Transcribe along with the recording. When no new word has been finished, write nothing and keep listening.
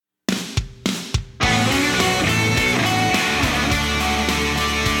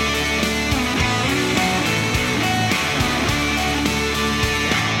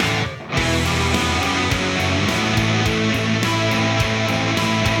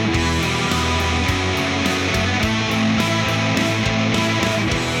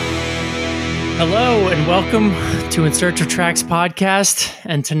Hello and welcome to In Search of Tracks podcast.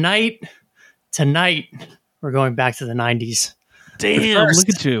 And tonight, we're going back to the 90s. Damn, look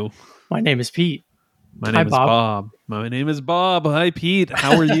at you. My name is Pete. My name is Bob. My name is Bob. Hi, Pete.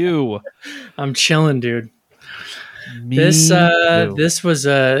 How are you? I'm chilling, dude. Me This too. was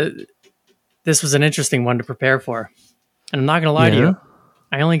an interesting one to prepare for. And I'm not going to lie to you.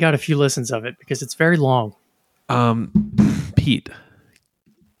 I only got a few listens of it because it's very long. Pete,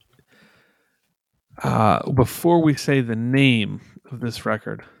 before we say the name of this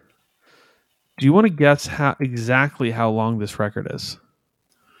record, do you want to guess exactly how long this record is?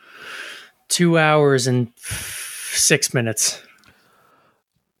 2 hours and 6 minutes.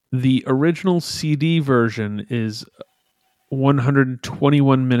 The original CD version is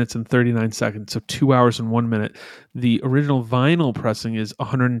 121 minutes and 39 seconds, so 2 hours and 1 minute. The original vinyl pressing is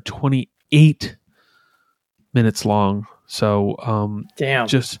 128 minutes long. So, damn,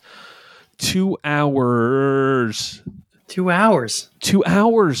 just 2 hours. 2 hours. 2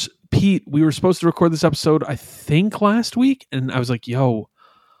 hours. Pete, we were supposed to record this episode, I think, last week, and I was like, yo,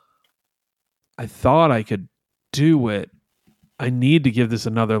 I thought I could do it. I need to give this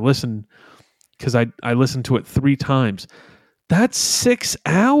another listen because I listened to it 3 times. That's 6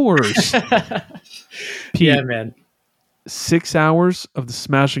 hours. Pete, Yeah, man. 6 hours of the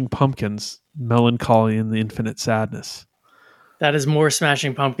Smashing Pumpkins, Melancholy and the Infinite Sadness. That is more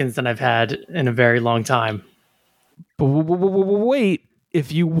Smashing Pumpkins than I've had in a very long time. But wait,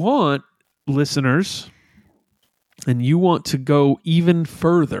 if you want, listeners, and you want to go even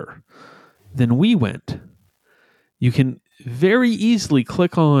further than we went, you can very easily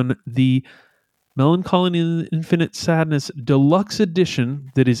click on the Melancholy and Infinite Sadness Deluxe Edition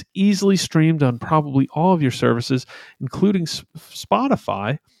that is easily streamed on probably all of your services, including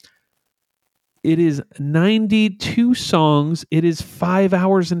Spotify. It is 92 songs. It is 5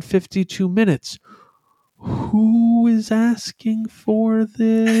 hours and 52 minutes. Who is asking for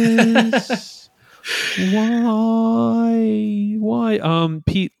this? Why?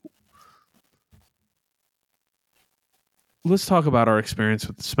 Pete, let's talk about our experience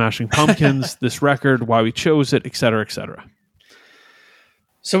with the Smashing Pumpkins, this record, why we chose it, et cetera, et cetera.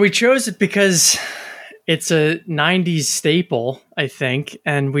 So we chose it because it's a 90s staple, I think,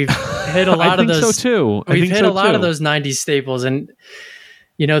 and we've hit a lot of those. I think so too. We've hit a lot of those 90s staples, and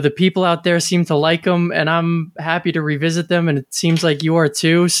you know, the people out there seem to like them, and I'm happy to revisit them, and it seems like you are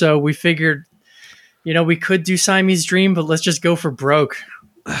too. So we figured, you know, we could do Siamese Dream, but let's just go for broke.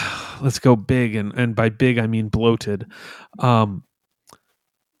 Let's go big, and by big I mean bloated.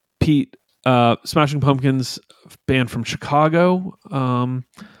 Pete, Smashing Pumpkins, band from Chicago,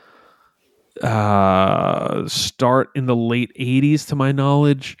 start in the late 80s to my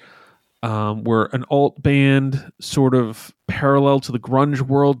knowledge. We're an alt band, sort of parallel to the grunge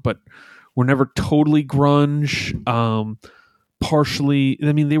world, but we're never totally grunge. Partially,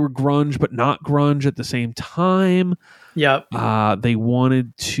 I mean, they were grunge, but not grunge at the same time. Yep. They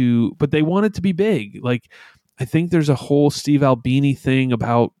wanted to be big. Like, I think there's a whole Steve Albini thing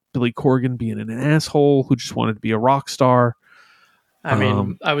about Billy Corgan being an asshole who just wanted to be a rock star. I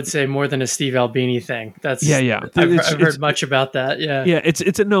mean, I would say more than a Steve Albini thing. That's yeah. I've heard much about that. Yeah.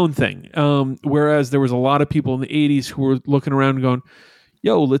 It's a known thing. Whereas there was a lot of people in the 80s who were looking around and going,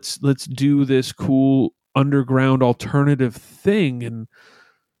 "Yo, let's do this cool underground alternative thing," and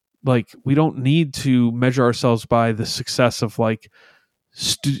like, we don't need to measure ourselves by the success of like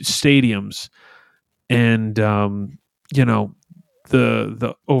stadiums, and you know,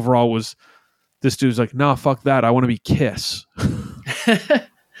 the overall was, this dude's like, nah, fuck that, I want to be Kiss.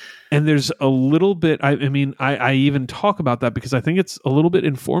 And there's a little bit, I mean, I even talk about that because I think it's a little bit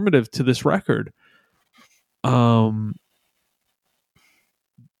informative to this record.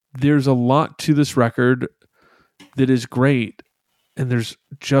 There's a lot to this record that is great, and there's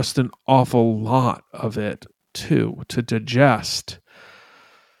just an awful lot of it too to digest.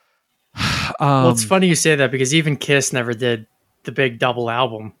 Well, it's funny you say that because even Kiss never did the big double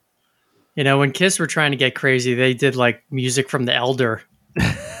album. You know, when Kiss were trying to get crazy, they did like Music from the Elder.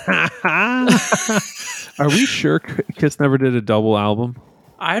 Are we sure Kiss never did a double album?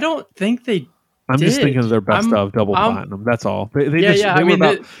 I don't think they I'm did. just thinking of their best of double platinum. That's all.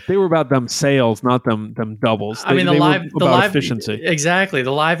 They were about them sales, not them doubles. I mean, the live efficiency. Exactly.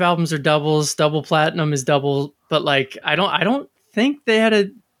 The live albums are doubles. Double platinum is double. But like, I don't think they had a.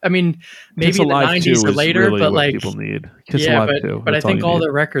 I mean, maybe in the 90s or later, really but like people need. But I think all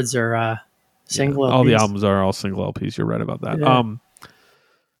the records are single. Yeah, all the albums are all single LPs. You're right about that.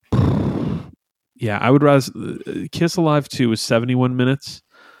 Yeah. I would rather Kiss Alive 2 is 71 minutes.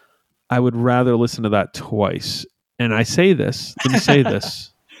 I would rather listen to that twice. And I say this, let me say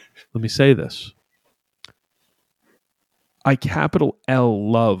this. let me say this. I capital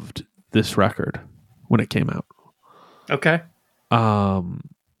L loved this record when it came out. Okay. I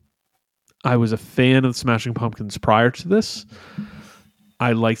was a fan of the Smashing Pumpkins prior to this.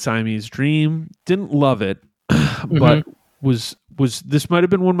 I liked Siamese Dream. Didn't love it, but was this might have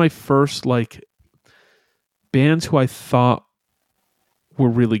been one of my first like bands who I thought were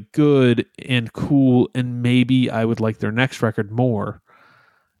really good and cool, and maybe I would like their next record more.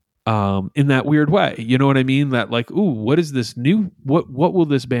 In that weird way, you know what I mean? That like, ooh, what is this new? What will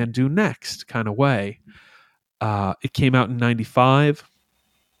this band do next? Kind of way. It came out in '95.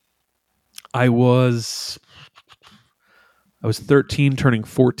 I was 13, turning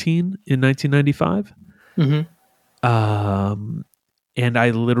 14 in 1995. And I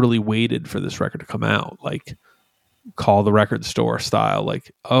literally waited for this record to come out, like call the record store style,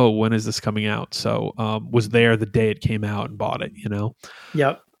 like, oh, when is this coming out? So was there the day it came out and bought it, you know?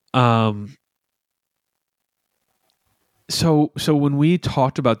 Yep. So when we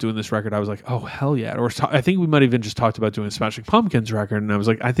talked about doing this record, I was like, oh, hell yeah. Or I think we might have even just talked about doing a Smashing Pumpkins record. And I was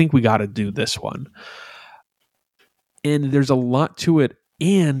like, I think we got to do this one. And there's a lot to it.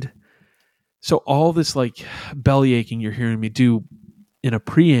 And so all this like belly aching you're hearing me do in a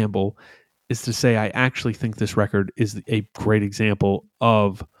preamble is to say I actually think this record is a great example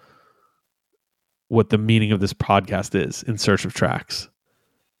of what the meaning of this podcast is, In Search of Tracks.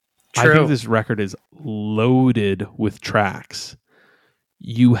 True. I think this record is loaded with tracks.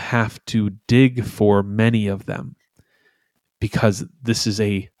 You have to dig for many of them because this is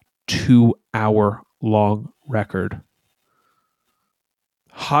a 2-hour long record.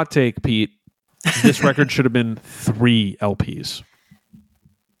 Hot take, Pete. This record should have been 3 LPs.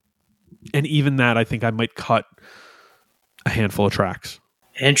 And even that, I think I might cut a handful of tracks.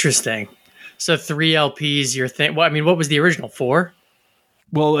 Interesting. So 3 LPs, you're thinking, well, I mean, what was the original? 4?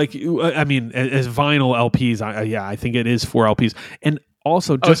 Well, like, I mean, as vinyl LPs, I think it is 4 LPs. And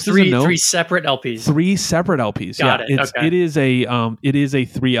also, just as a note, 3 separate LPs. 3 separate LPs. Got it. Okay. It is a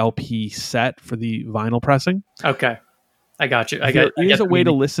 3 LP set for the vinyl pressing. Okay, I got you. There is a way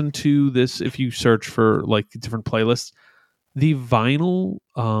to listen to this if you search for like different playlists. The vinyl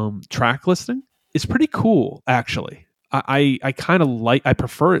track listing is pretty cool, actually. I kind of like. I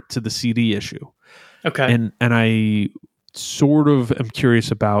prefer it to the CD issue. Okay, and I sort of am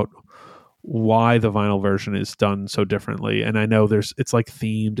curious about why the vinyl version is done so differently. And I know it's like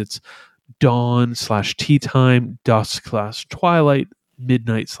themed. It's dawn / tea time, dusk / twilight,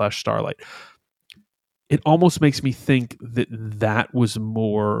 midnight / starlight. It almost makes me think that was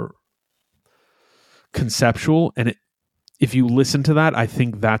more conceptual. And if you listen to that, I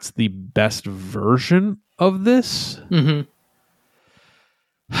think that's the best version of this. Mm-hmm.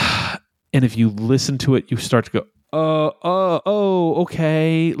 And if you listen to it, you start to go,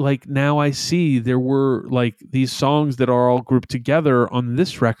 okay. Like now I see there were like these songs that are all grouped together on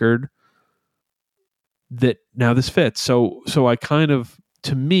this record that now this fits. So I kind of,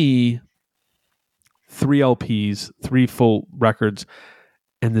 to me, 3 LPs, 3 full records,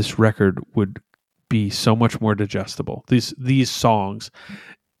 and this record would be so much more digestible. These songs,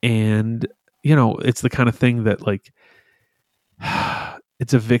 and you know, it's the kind of thing that like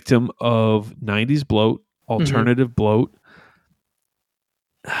it's a victim of 90s bloat, alternative bloat.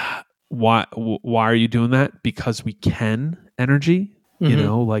 Why are you doing that? Because we can energy, you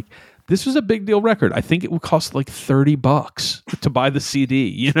know, like this was a big deal record. I think it would cost like $30 to buy the CD,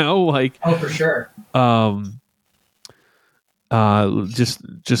 you know, like, oh, for sure.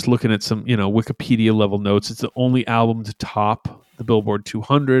 Just looking at some, you know, Wikipedia level notes. It's the only album to top the Billboard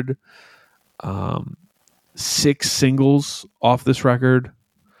 200. 6 singles off this record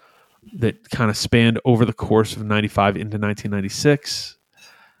that kind of spanned over the course of 95 into 1996.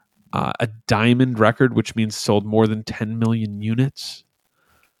 A diamond record, which means sold more than 10 million units.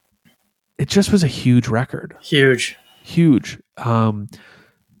 It just was a huge record. Huge.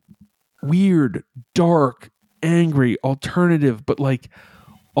 Weird, dark, angry, alternative, but like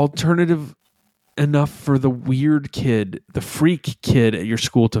alternative enough for the weird kid, the freak kid at your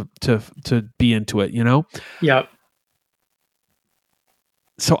school to be into it, you know? Yep.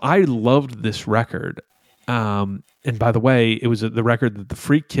 So I loved this record. And by the way, it was the record that the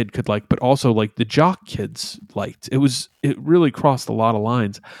freak kid could like, but also like the jock kids liked. It really crossed a lot of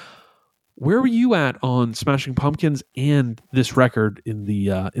lines. Where were you at on Smashing Pumpkins and this record in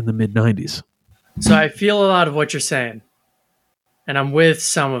the mid 90s? So I feel a lot of what you're saying, and I'm with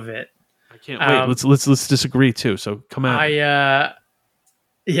some of it. I can't wait. Let's disagree too. So come out.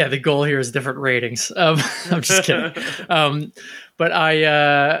 Yeah, the goal here is different ratings. I'm just kidding. But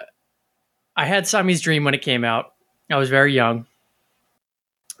I had Siamese Dream when it came out. I was very young.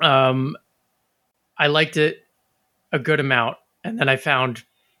 I liked it a good amount, and then I found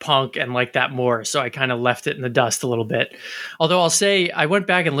punk and liked that more, so I kind of left it in the dust a little bit. Although I'll say I went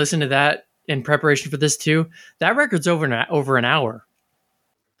back and listened to that in preparation for this too. That record's over an hour.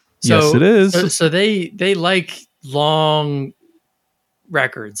 So, yes, it is. So they like long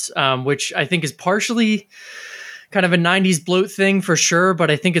records, which I think is partially kind of a 90s bloat thing for sure,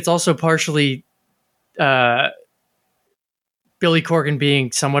 but I think it's also partially Billy Corgan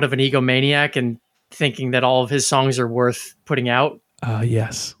being somewhat of an egomaniac and thinking that all of his songs are worth putting out.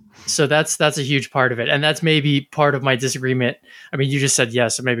 Yes. So that's a huge part of it, and that's maybe part of my disagreement. I mean, you just said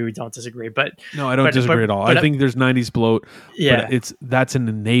yes, so maybe we don't disagree. But no, I don't disagree at all. I think there's 90s bloat. Yeah, but that's an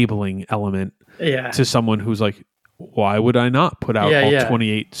enabling element. Yeah. To someone who's like, why would I not put out all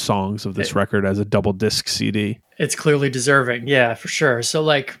 28 songs of this record as a double disc CD? It's clearly deserving, yeah, for sure. So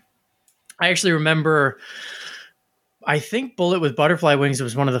like, I actually remember, I think "Bullet with Butterfly Wings"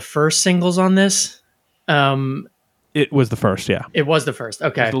 was one of the first singles on this. It was the first, yeah. It was the first.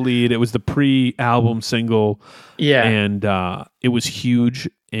 Okay. It was the lead. It was the pre-album single. Yeah. And it was huge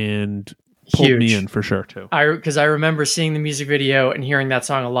and pulled me in for sure, too. Because I remember seeing the music video and hearing that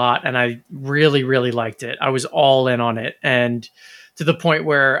song a lot, and I really, really liked it. I was all in on it. And to the point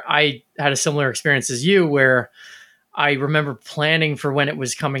where I had a similar experience as you, where I remember planning for when it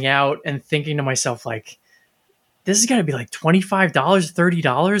was coming out and thinking to myself, like, this is going to be like $25,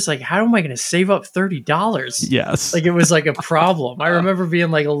 $30. Like, how am I going to save up $30? Yes. Like, it was like a problem. I remember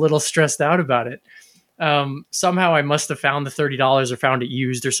being like a little stressed out about it. Somehow I must have found the $30 or found it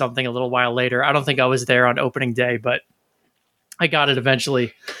used or something a little while later. I don't think I was there on opening day, but I got it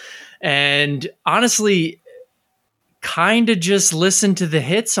eventually. And honestly, kind of just listened to the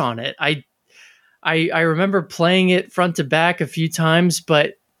hits on it. I remember playing it front to back a few times,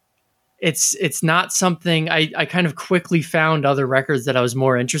 but it's not something I kind of quickly found other records that I was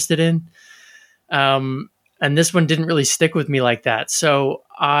more interested in. And this one didn't really stick with me like that. So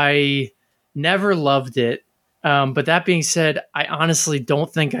I never loved it. But that being said, I honestly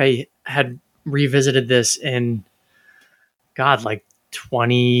don't think I had revisited this in, God, like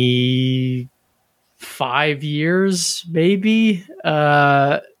 25 years, maybe.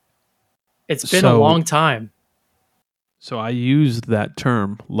 It's been a long time. So I used that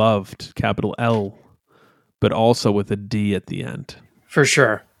term, loved, capital L, but also with a D at the end. For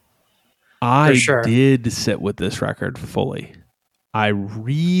sure. I did sit with this record fully. I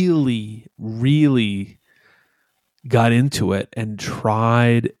really, really got into it and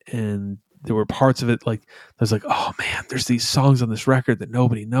tried, and there were parts of it like I was like, oh man, there's these songs on this record that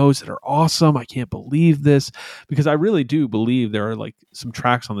nobody knows that are awesome. I can't believe this, because I really do believe there are like some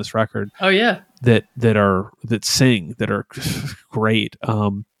tracks on this record. Oh yeah, that sing that are great.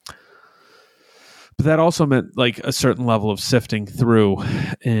 But that also meant like a certain level of sifting through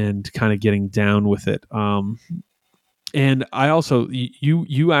and kind of getting down with it. And I also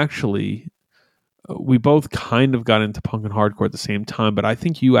you actually. We both kind of got into punk and hardcore at the same time, but I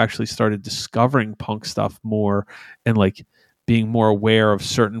think you actually started discovering punk stuff more and like being more aware of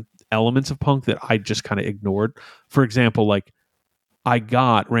certain elements of punk that I just kind of ignored. For example, like I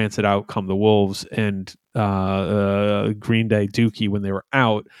got Rancid Out, Come the Wolves, and Green Day Dookie when they were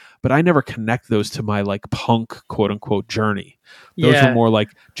out, but I never connect those to my like punk quote unquote journey. Those were more like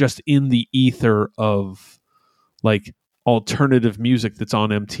just in the ether of like alternative music that's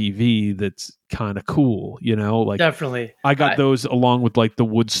on MTV that's kind of cool, you know? Like definitely. I got those along with like the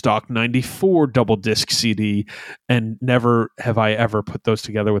Woodstock 94 double disc CD, and never have I ever put those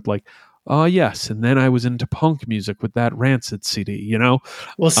together with like, oh yes, and then I was into punk music with that Rancid CD, you know?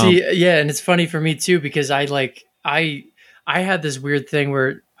 Well, see, yeah, and it's funny for me too, because I had this weird thing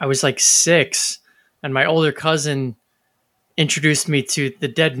where I was like 6 and my older cousin introduced me to the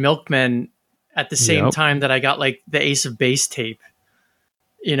Dead Milkmen at the same time that I got like the Ace of Base tape,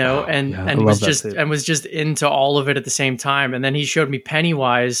 you know, and was just into all of it at the same time. And then he showed me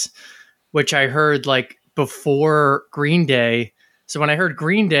Pennywise, which I heard like before Green Day. So when I heard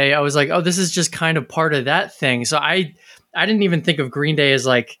Green Day, I was like, oh, this is just kind of part of that thing. So I didn't even think of Green Day as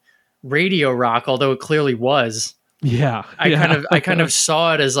like radio rock, although it clearly was. Yeah. I kind of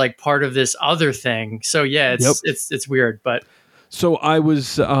saw it as like part of this other thing. So yeah, it's weird, but. So I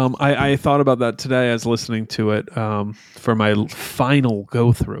was, I thought about that today as listening to it for my final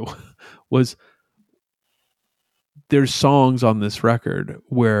go through. Was there's songs on this record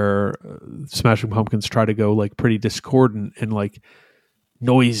where Smashing Pumpkins try to go like pretty discordant and like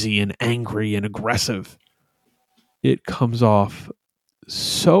noisy and angry and aggressive. It comes off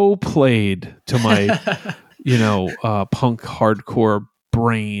so played to my, punk hardcore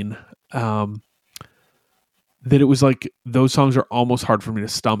brain. that it was like those songs are almost hard for me to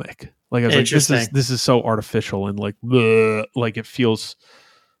stomach. Like I was like, this is so artificial and like bleh, like it feels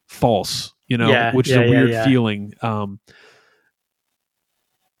false, which is a weird feeling.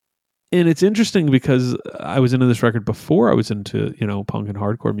 And it's interesting because I was into this record before I was into, punk and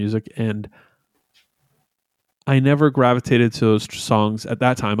hardcore music, and I never gravitated to those songs at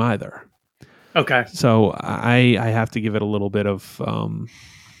that time either. Okay. So I have to give it a little bit of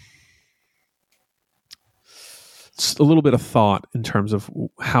thought in terms of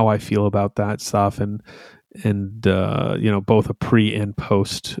how I feel about that stuff, and both a pre and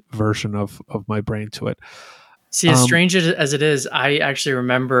post version of my brain to it. See, as strange as it is, I actually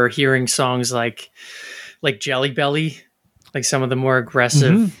remember hearing songs like Jelly Belly, like some of the more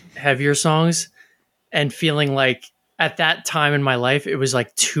aggressive, heavier songs, and feeling like at that time in my life, it was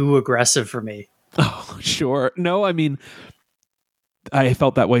like too aggressive for me. Oh, sure. No, I mean, I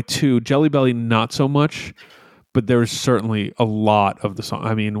felt that way too. Jelly Belly, not so much, but there's certainly a lot of the song.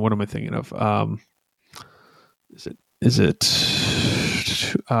 I mean, what am I thinking of? Is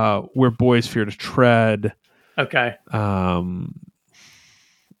it Where Boys Fear to Tread? Okay.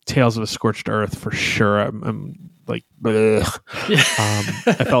 Tales of a Scorched Earth for sure. I'm like, I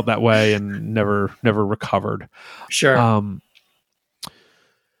felt that way and never recovered. Sure.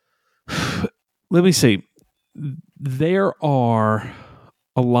 Let me see. There are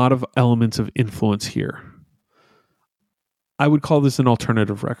a lot of elements of influence here. I would call this an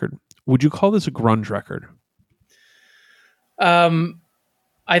alternative record. Would you call this a grunge record?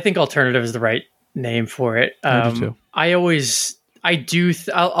 I think alternative is the right name for it. I do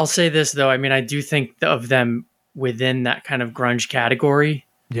too. I'll say this though. I mean, I do think of them within that kind of grunge category.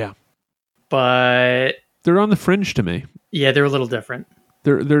 Yeah. But they're on the fringe to me. Yeah, they're a little different.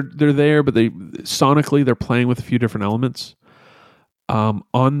 They're there, but sonically they're playing with a few different elements.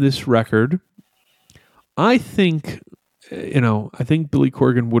 On this record, I think Billy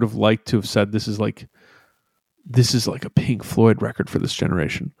Corgan would have liked to have said this is like a Pink Floyd record for this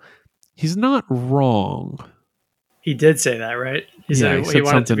generation. He's not wrong. He did say that, right? He said he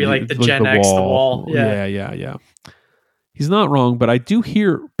wanted to be like the Gen X, The Wall. Yeah. He's not wrong, but I do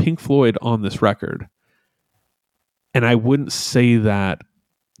hear Pink Floyd on this record. And I wouldn't say that.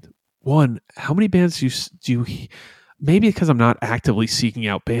 One, how many bands do you maybe because I'm not actively seeking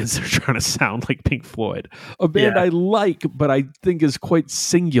out bands that are trying to sound like Pink Floyd. A band I like, but I think is quite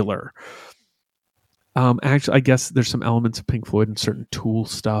singular. Actually, I guess there's some elements of Pink Floyd and certain Tool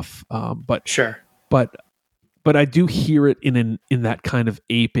stuff. But sure. But I do hear it in that kind of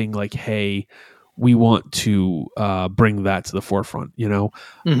aping, like, hey, we want to bring that to the forefront,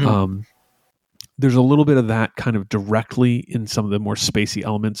 Mm-hmm. There's a little bit of that kind of directly in some of the more spacey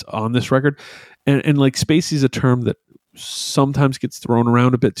elements on this record. And like spacey is a term that sometimes gets thrown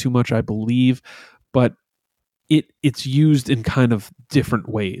around a bit too much, I believe, but it's used in kind of different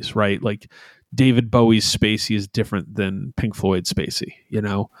ways, right? Like David Bowie's spacey is different than Pink Floyd's spacey,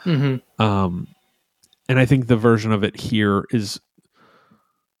 Mm-hmm. And I think the version of it here is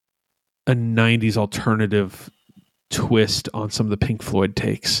a 90s alternative twist on some of the Pink Floyd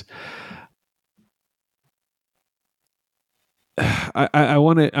takes. I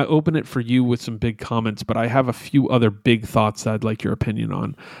want to open it for you with some big comments, but I have a few other big thoughts that I'd like your opinion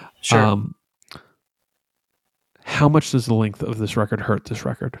on. Sure. How much does the length of this record hurt this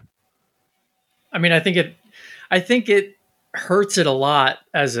record? I mean, I think it hurts it a lot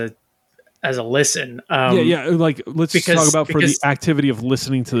as a listen. Like let's talk about for the activity of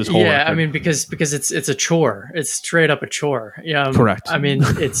listening to this whole record. I mean, because it's a chore. It's straight up a chore. Correct. I mean,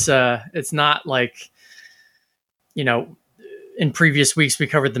 it's not like, in previous weeks we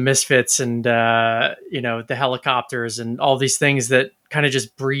covered the Misfits and the Helicopters and all these things that kind of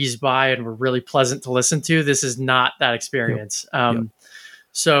just breeze by and were really pleasant to listen to. This is not that experience. Yep.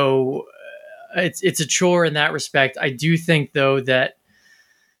 So it's a chore in that respect. I do think though that,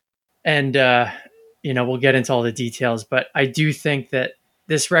 and we'll get into all the details, but I do think that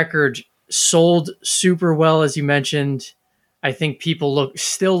this record sold super well, as you mentioned. I think people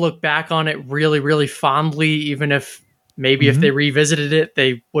still look back on it really, really fondly, even if maybe if they revisited it,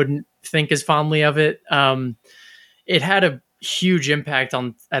 they wouldn't think as fondly of it. It had a huge impact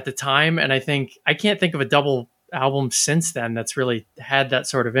at the time, and I can't think of a double album since then that's really had that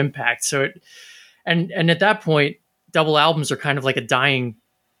sort of impact. So and at that point, double albums are kind of like a dying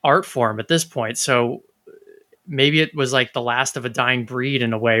art form at this point. So maybe it was like the last of a dying breed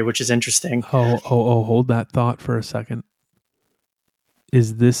in a way, which is interesting. Oh, hold that thought for a second.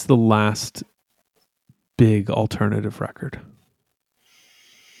 Is this the last big alternative record?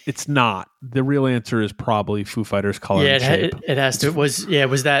 It's not. The real answer is probably Foo Fighters' Color Yeah, and Shape. it has to. Was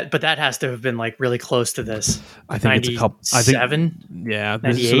that? But that has to have been like really close to this. I think it's a couple. I think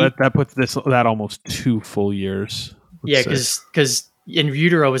 97? So that puts that almost 2 full years. Yeah, because In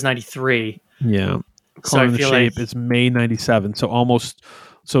Utero was 93. Yeah, So Color I and feel Shape like is May 97.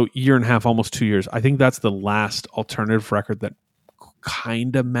 So year and a half, almost 2 years. I think that's the last alternative record that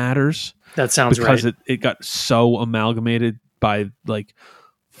kind of matters. that sounds because right. it got so amalgamated by like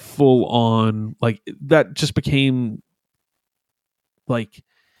full on, like that just became like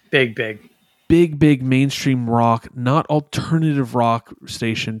big mainstream rock, not alternative rock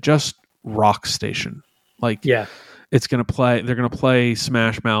station, just rock station. Like Yeah, they're gonna play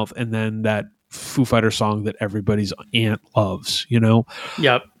Smash Mouth and then that Foo Fighter song that everybody's aunt loves,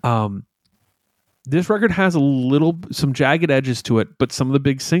 yep. This record has some jagged edges to it, but some of the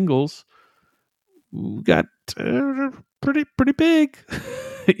big singles got pretty big.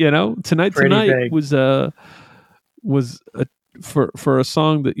 Tonight Big. was for a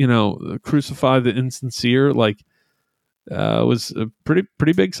song that Crucify the Insincere, like was a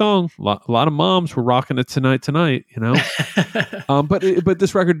pretty big song. A lot of moms were rocking it tonight. But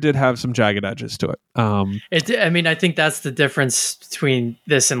this record did have some jagged edges to it. I think that's the difference between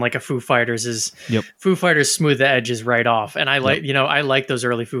this and like a Foo Fighters is Yep. Foo Fighters smooth the edges right off, and I like those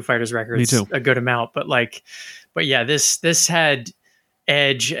early Foo Fighters records Me too. a good amount, but yeah, this had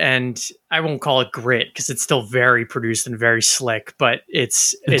edge, and I won't call it grit because it's still very produced and very slick, but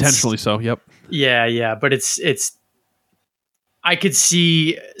it's Intentionally so. Yep. Yeah, but it's I could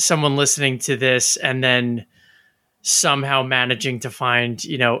see someone listening to this and then somehow managing to find,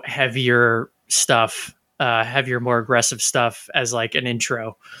 heavier stuff, heavier, more aggressive stuff as like an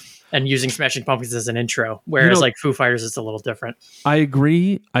intro and using Smashing Pumpkins as an intro. Whereas like Foo Fighters, it's a little different. I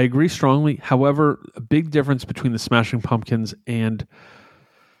agree strongly. However, a big difference between the Smashing Pumpkins and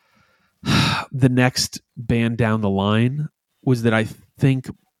the next band down the line was that I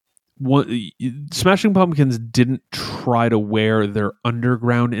think Smashing Pumpkins didn't try to wear their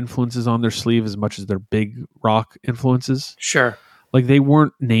underground influences on their sleeve as much as their big rock influences. Sure. Like they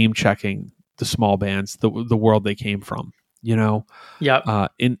weren't name checking the small bands, the world they came from, Yeah.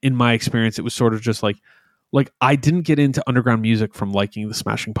 In my experience, it was sort of just like I didn't get into underground music from liking the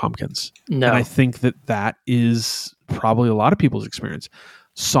Smashing Pumpkins. No. And I think that is probably a lot of people's experience.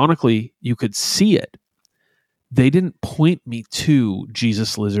 Sonically, you could see it. They didn't point me to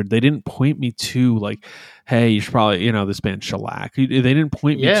Jesus Lizard. They didn't point me to like, hey, you should probably, this band Shellac. They didn't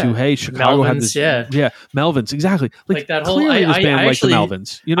point me to, hey, Chicago had this. Yeah, Melvins, exactly. Like that whole, clearly this band liked the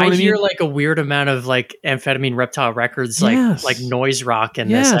Melvins. You know what I mean? I hear like a weird amount of like Amphetamine Reptile Records, like noise rock in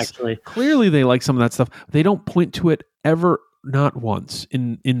this actually. Clearly they like some of that stuff. They don't point to it ever, not once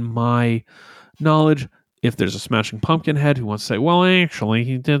in my knowledge. If there's a Smashing Pumpkin head who wants to say, well, actually,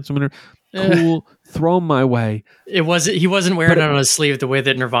 he did some cool, throw him my way. He wasn't wearing it on his sleeve the way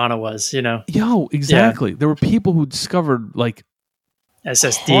that Nirvana was, Yo, exactly. Yeah. There were people who discovered like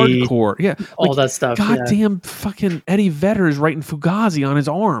SSD, hardcore, all that stuff. Goddamn, fucking Eddie Vedder is writing Fugazi on his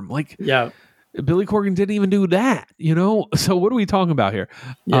arm. Like, Billy Corgan didn't even do that. So what are we talking about here?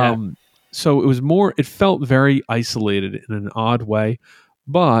 Yeah. So it was more. It felt very isolated in an odd way,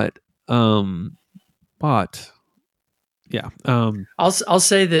 but. Yeah. I'll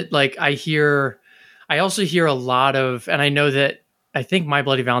say that like I also hear a lot of, and I know that I think My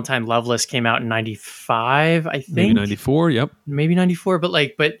Bloody Valentine Loveless came out in 95, I think. Maybe 94, yep. Maybe 94, but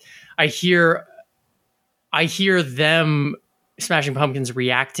I hear them, Smashing Pumpkins,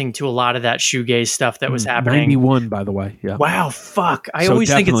 reacting to a lot of that shoegaze stuff that was happening. 91, by the way. Yeah. Wow, fuck. I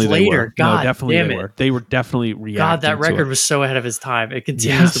always think it's later. God, no, definitely damn they were. They were definitely reacting. God, that record was so ahead of its time. It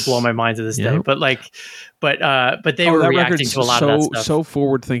continues to blow my mind to this day. But they were reacting to a lot of that stuff. So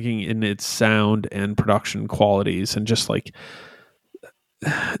forward thinking in its sound and production qualities, and just like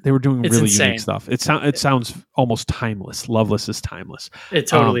they were doing really unique stuff. It sounds almost timeless. Loveless is timeless. It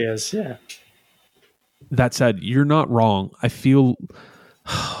totally is. Yeah. That said, you're not wrong. I feel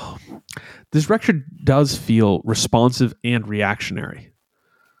this record does feel responsive and reactionary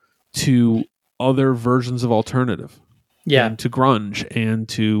to other versions of alternative. Yeah. And to grunge and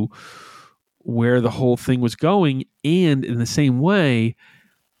to where the whole thing was going. And in the same way,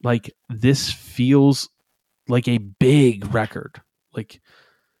 like this feels like a big record.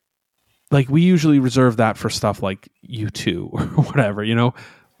 Like we usually reserve that for stuff like U2 or whatever,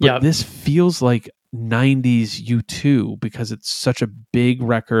 But this feels like 90s U2 because it's such a big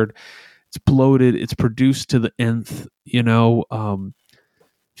record. It's bloated. It's produced to the nth,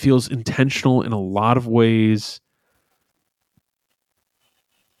 feels intentional in a lot of ways.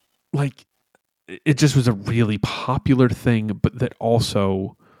 Like it just was a really popular thing, but that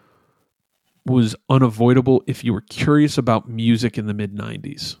also was unavoidable if you were curious about music in the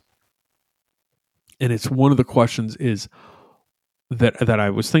mid-90s. And it's one of the questions is that I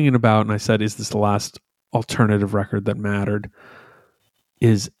was thinking about, and I said, is this the last alternative record that mattered?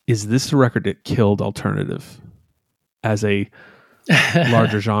 Is this the record that killed alternative as a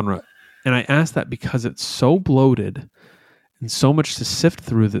larger genre? And I asked that because it's so bloated and so much to sift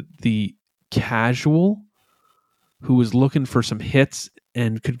through that the casual who was looking for some hits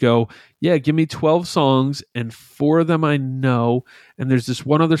and could go, yeah, give me 12 songs and 4 of them I know, and there's this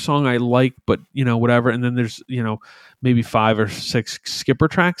one other song I like, but whatever, and then there's maybe 5 or 6 skipper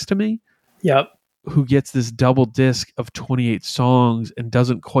tracks to me. Yep. Who gets this double disc of 28 songs and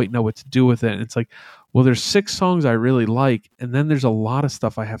doesn't quite know what to do with it. And it's like, well, there's 6 songs I really like, and then there's a lot of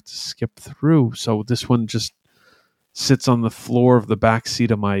stuff I have to skip through. So this one just sits on the floor of the back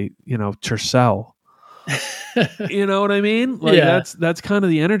seat of my, Tercel. You know what I mean? Like, yeah. That's kind of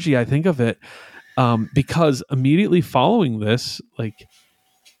the energy I think of it. Because immediately following this, like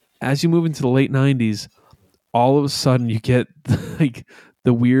as you move into the late 90s, all of a sudden you get like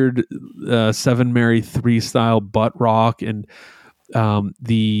the weird 7 Mary 3 style butt rock and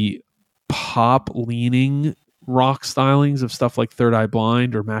the pop leaning rock stylings of stuff like Third Eye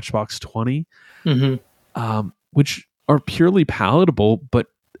Blind or Matchbox 20, which are purely palatable, but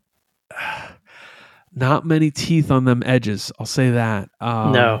not many teeth on them edges. I'll say that.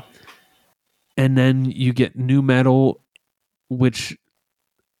 No. And then you get new metal, which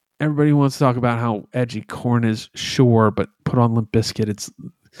everybody wants to talk about how edgy Korn is, sure, but put on Limp Bizkit, it's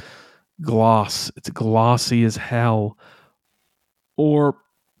gloss. It's glossy as hell. Or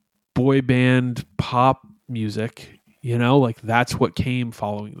boy band pop music, like that's what came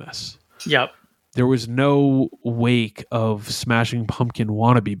following this. Yep. There was no wake of Smashing Pumpkin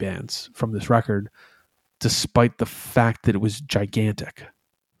wannabe bands from this record, despite the fact that it was gigantic.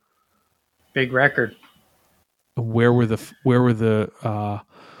 Big record. Where were the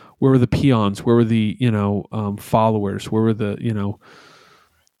peons? Where were the followers? Where were the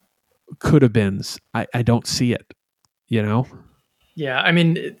could have beens? I don't see it. Yeah, I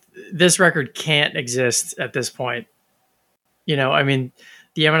mean, this record can't exist at this point. I mean,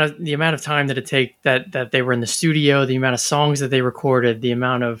 the amount of time that it take that they were in the studio, the amount of songs that they recorded, the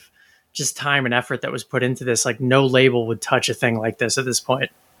amount of just time and effort that was put into this, like no label would touch a thing like this at this point.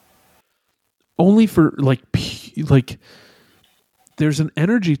 Only for like there's an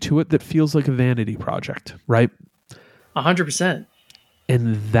energy to it that feels like a vanity project, right? 100%.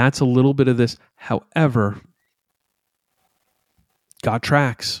 And that's a little bit of this. However, got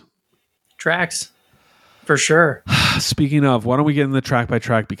tracks for sure. Speaking of, why don't we get in the track by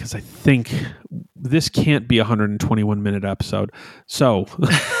track, because I think this can't be a 121-minute episode. So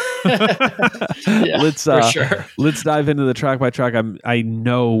yeah, let's dive into the track by track. I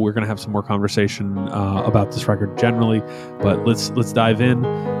know we're going to have some more conversation about this record generally, but let's dive in.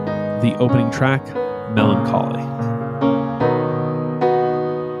 The opening track, Melancholy.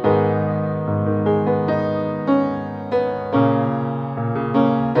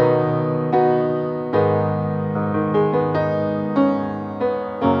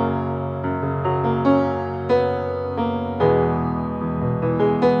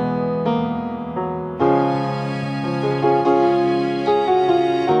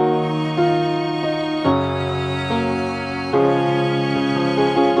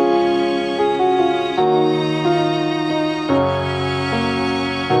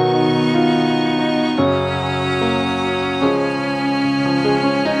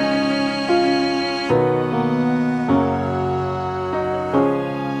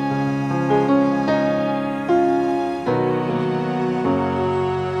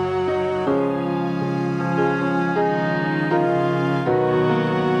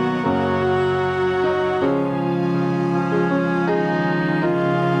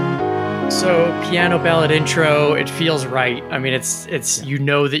 Piano ballad intro, it feels right. I mean, it's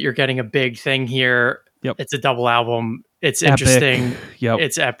that you're getting a big thing here. Yep. It's a double album. It's interesting. Yep.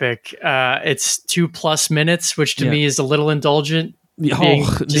 It's epic. It's 2+ minutes, which to me is a little indulgent.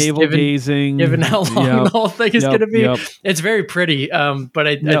 Navel gazing. Given how long the whole thing is going to be. Yep. It's very pretty, but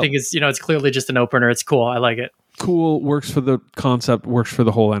I think it's it's clearly just an opener. It's cool. I like it. Cool, works for the concept, works for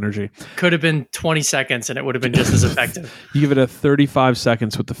the whole energy. Could have been 20 seconds and it would have been just as effective. You give it a 35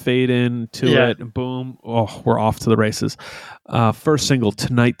 seconds with the fade in to it, and boom, we're off to the races. First single,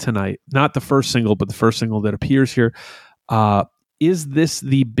 Tonight. Not the first single, but the first single that appears here. Is this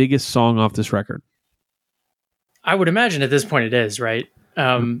the biggest song off this record? I would imagine at this point it is, right?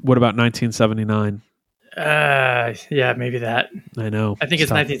 What about 1979? Yeah, maybe that. I know. I think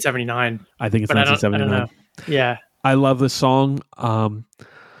it's 1979. I think it's 1979. I don't know. Yeah. I love this song.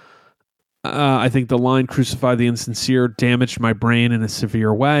 I think the line "Crucify the Insincere" damaged my brain in a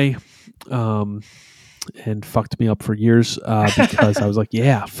severe way, and fucked me up for years because I was like,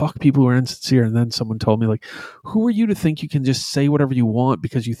 yeah, fuck people who are insincere. And then someone told me, like, who are you to think you can just say whatever you want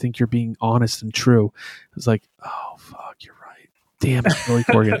because you think you're being honest and true? I was like, oh, fuck, you're right. Damn it, Billy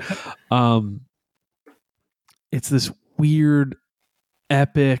Corgan. It's this weird,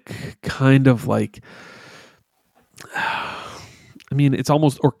 epic kind of like... I mean, it's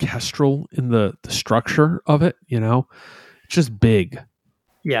almost orchestral in the structure of it, you know? It's just big.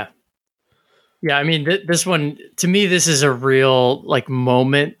 Yeah. Yeah, I mean, this one, to me, this is a real, like,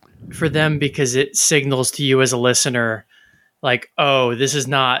 moment for them because it signals to you as a listener, like, oh, this is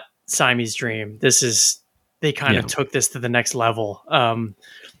not Siamese Dream. This is, they kind of took this to the next level.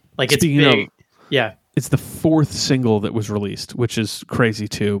 Like, Speaking it's big. Of, yeah. It's the 4th single that was released, which is crazy,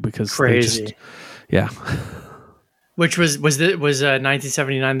 too, because crazy. They just... Yeah. Which was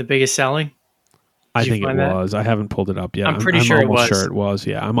 1979 the biggest selling? I think it was. I haven't pulled it up yet. I'm pretty sure it was. Sure it was.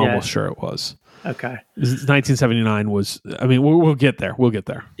 Yeah, I'm almost sure it was. Okay. 1979 was... I mean, we'll get there. We'll get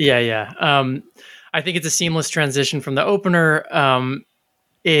there. Yeah, yeah. I think it's a seamless transition from the opener.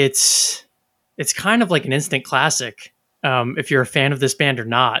 It's kind of like an instant classic if you're a fan of this band or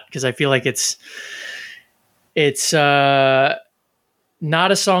not, because I feel like it's not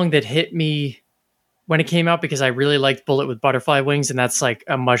a song that hit me when it came out because I really liked Bullet with Butterfly Wings, and that's like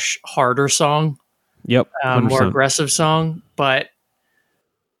a much harder song. Yep. More aggressive song. But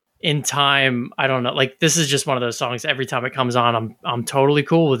in time, I don't know. Like, this is just one of those songs. Every time it comes on, I'm totally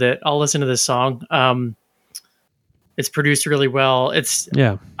cool with it. I'll listen to this song. It's produced really well.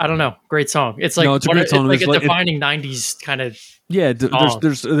 I don't know, great song. It's like it's a great song. It's like a defining '90s kind of. Yeah,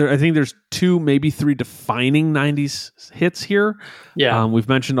 I think there's 2, maybe 3 defining '90s hits here. Yeah, we've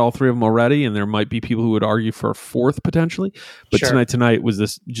mentioned all 3 of them already, and there might be people who would argue for a 4th potentially. But sure. Tonight was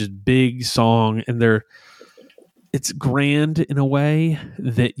this just big song, and it's grand in a way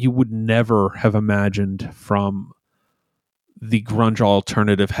that you would never have imagined from the grunge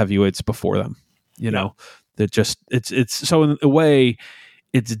alternative heavyweights before them. You know, that just it's so in a way,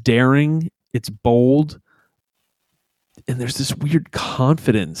 it's daring, it's bold. And there's this weird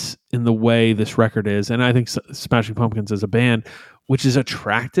confidence in the way this record is. And I think Smashing Pumpkins as a band, which is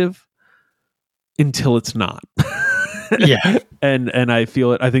attractive until it's not. Yeah. And I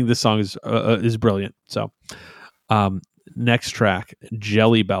feel it. I think this song is brilliant. So next track,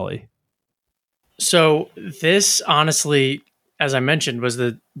 Jelly Belly. So this, honestly, as I mentioned, was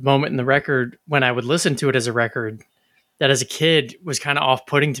the moment in the record when I would listen to it as a record that as a kid was kind of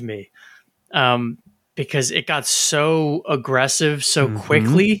off-putting to me. Because it got so aggressive so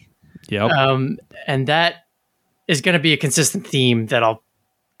quickly. Yep. And that is going to be a consistent theme that I'll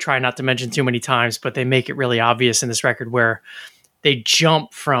try not to mention too many times, but they make it really obvious in this record where they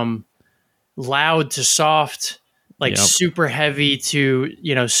jump from loud to soft, like super heavy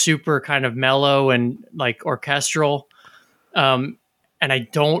to, super kind of mellow and like orchestral. And I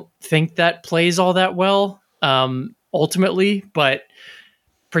don't think that plays all that well, ultimately, but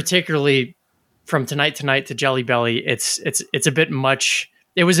particularly from Tonight to Jelly Belly, it's a bit much.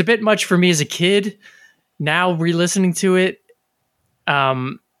 It was a bit much for me as a kid. Now re-listening to it,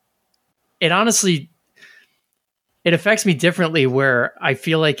 it honestly, it affects me differently where I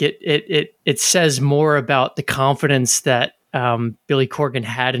feel like it says more about the confidence that Billy Corgan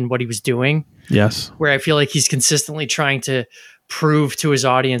had in what he was doing. Yes. Where I feel like he's consistently trying to prove to his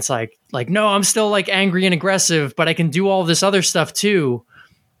audience like, no, I'm still like angry and aggressive, but I can do all this other stuff too.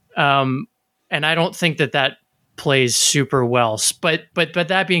 And I don't think that plays super well. But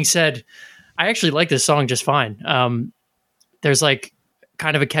that being said, I actually like this song just fine. There's like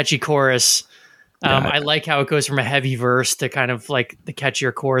kind of a catchy chorus. I like how it goes from a heavy verse to kind of like the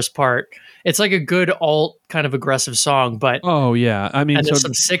catchier chorus part. It's like a good alt kind of aggressive song, but oh yeah, I mean, and there's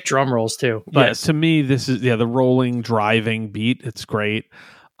some sick drum rolls too. But yeah, to me, this is the rolling, driving beat. It's great.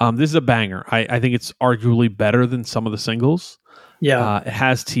 This is a banger. I think it's arguably better than some of the singles. Yeah, it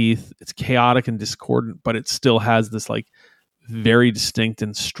has teeth. It's chaotic and discordant, but it still has this like very distinct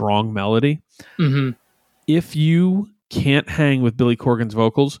and strong melody. Mm-hmm. If you can't hang with Billy Corgan's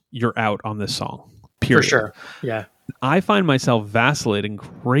vocals, you're out on this song. Period. For sure. Yeah. I find myself vacillating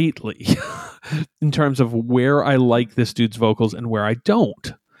greatly in terms of where I like this dude's vocals and where I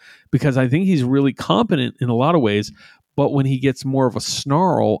don't, because I think he's really competent in a lot of ways, but when he gets more of a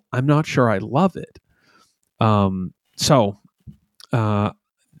snarl, I'm not sure I love it.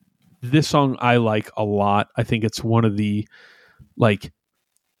 This song I like a lot. I think it's one of the like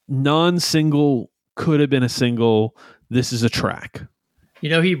non-single, could have been a single. This is a track.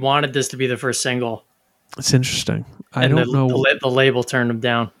 He wanted this to be the first single. It's interesting. I don't know. The label turned him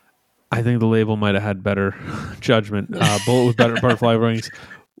down. I think the label might have had better judgment. Bullet with better butterfly wings,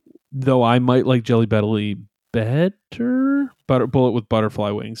 though I might like Jelly Belly better. But Bullet with butterfly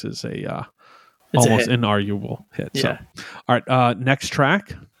wings is a almost inarguable hit. Yeah. So, all right. Next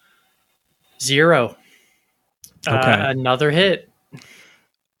track. Zero. Okay. Another hit.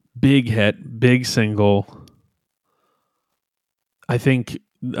 Big hit. Big single. I think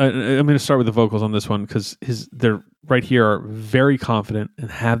I'm going to start with the vocals on this one because they're right here are very confident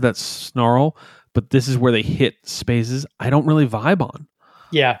and have that snarl, but this is where they hit spaces I don't really vibe on.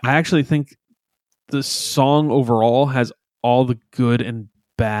 Yeah. I actually think the song overall has all the good and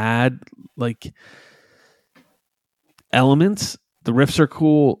bad like elements. The riffs are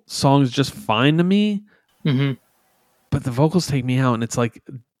cool. Song's just fine to me. Mm-hmm. But the vocals take me out, and it's like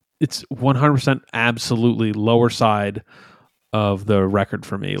it's 100% absolutely lower side of the record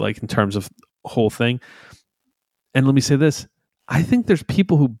for me, like in terms of whole thing. And let me say this: I think there's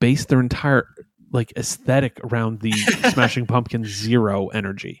people who base their entire like aesthetic around the Smashing Pumpkins Zero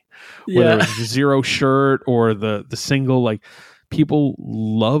energy, whether it's the Zero shirt or the single. Like people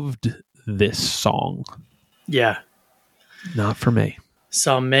loved this song. Yeah, not for me.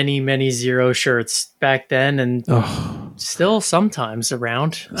 Saw many Zero shirts back then, and still sometimes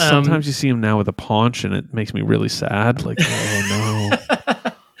around. Sometimes you see him now with a paunch, and it makes me really sad. Like, oh no.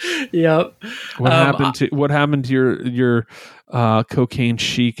 Yep. What happened to your cocaine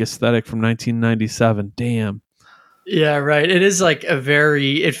chic aesthetic from 1997? Damn. Yeah, right. It is like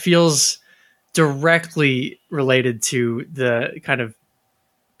it feels directly related to the kind of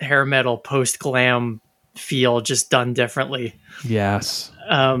hair metal post glam feel, just done differently. Yes.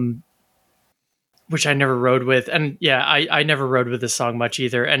 Which I never rode with. And yeah, I never rode with this song much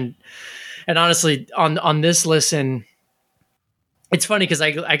either. And honestly, on this listen, it's funny because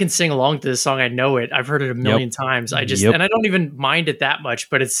I can sing along to this song. I know it. I've heard it a million times. And I don't even mind it that much,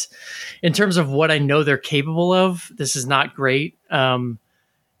 but it's in terms of what I know they're capable of, this is not great. And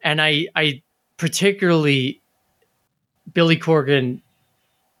I particularly Billy Corgan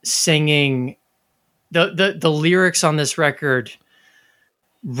singing the lyrics on this record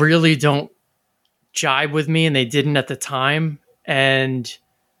really don't jibe with me, and they didn't at the time. And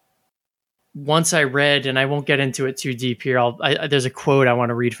once I read, and I won't get into it too deep here, there's a quote I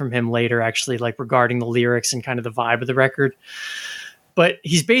want to read from him later, actually, like regarding the lyrics and kind of the vibe of the record. But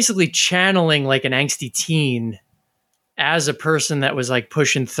he's basically channeling like an angsty teen as a person that was like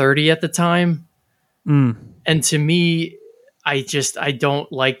pushing 30 at the time. And to me, I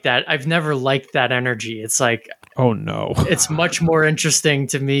don't like that. I've never liked that energy. It's like, oh no, it's much more interesting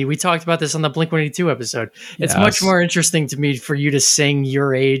to me. We talked about this on the Blink-182 episode. It's much more interesting to me for you to sing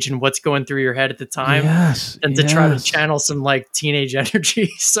your age and what's going through your head at the time than to try to channel some like teenage energy.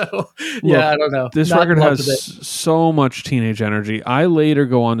 So yeah, I don't know. This record has so much teenage energy. I later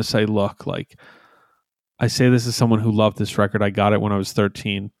go on to say, look, like I say this as someone who loved this record. I got it when I was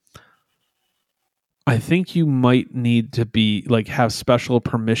 13. I think you might need to be like have special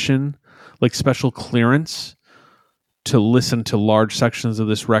permission, like special clearance to listen to large sections of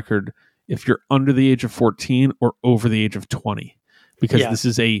this record if you're under the age of 14 or over the age of 20, because this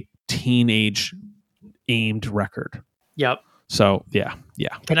is a teenage aimed record. Yep. So yeah.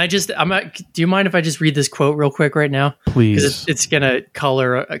 Can I just, do you mind if I just read this quote real quick right now? Please. Because it's going to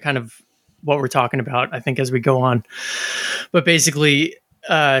color a kind of what we're talking about, I think, as we go on. But basically,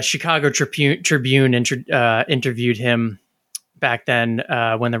 Chicago Tribune interviewed him back then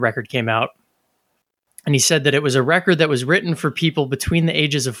when the record came out. And he said that it was a record that was written for people between the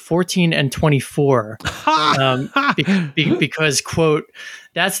ages of 14 and 24. Because, quote,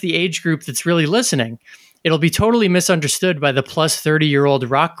 that's the age group that's really listening. It'll be totally misunderstood by the plus 30-year-old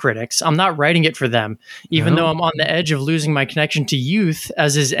rock critics. I'm not writing it for them, even though I'm on the edge of losing my connection to youth,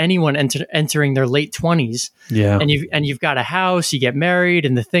 as is anyone entering their late 20s. Yeah. And you've got a house, you get married,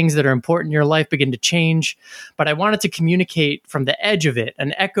 and the things that are important in your life begin to change. But I wanted to communicate from the edge of it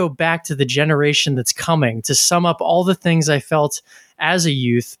and echo back to the generation that's coming, to sum up all the things I felt as a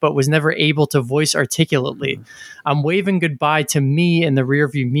youth, but was never able to voice articulately. I'm waving goodbye to me in the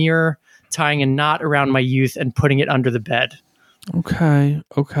rearview mirror, tying a knot around my youth and putting it under the bed. Okay.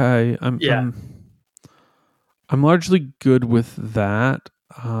 I'm largely good with that.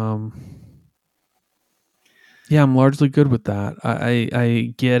 I'm largely good with that.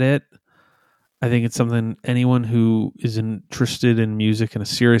 I get it. I think it's something anyone who is interested in music in a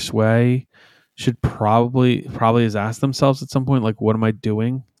serious way should probably has asked themselves at some point, like, what am I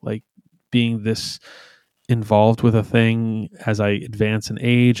doing? Like, being this involved with a thing as I advance in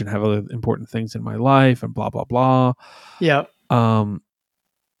age and have other important things in my life and blah, blah, blah. Yeah.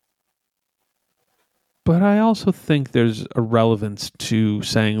 But I also think there's a relevance to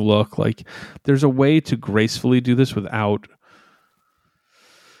saying, look, like there's a way to gracefully do this without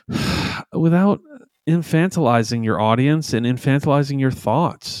infantilizing your audience and infantilizing your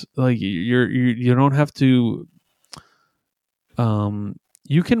thoughts. Like you don't have to.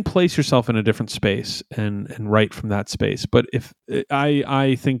 You can place yourself in a different space and write from that space. But if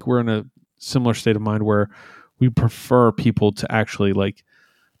I think we're in a similar state of mind where we prefer people to actually like.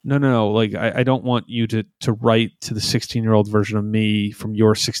 No. Like, I don't want you to write to the 16-year-old version of me from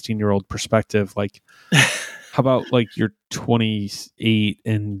your 16-year-old perspective. Like, how about like you're 28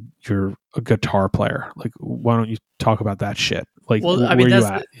 and you're a guitar player? Like, why don't you talk about that shit? Like, Well, I where mean, you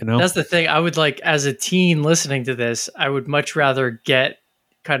at? You know, that's the thing. I would like, as a teen listening to this, I would much rather get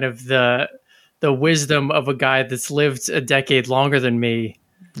kind of the wisdom of a guy that's lived a decade longer than me.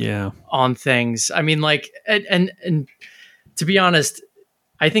 Yeah. On things. I mean, like, and to be honest,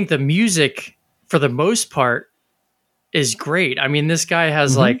 I think the music, for the most part, is great. I mean, this guy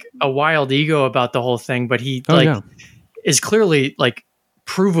has like a wild ego about the whole thing, but he is clearly like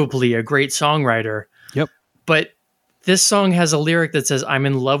provably a great songwriter. Yep. But this song has a lyric that says, "I'm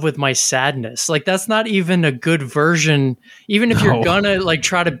in love with my sadness." Like, that's not even a good version. Even if you're gonna like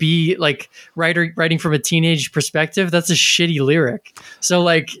try to be like writing from a teenage perspective, that's a shitty lyric. So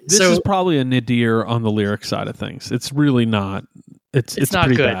like, this is probably a nadir on the lyric side of things. It's really not. It's not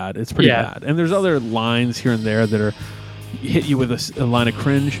pretty good. bad. It's pretty bad. And there's other lines here and there that are hit you with a line of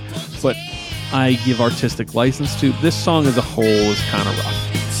cringe, but I give artistic license to. This song as a whole is kind of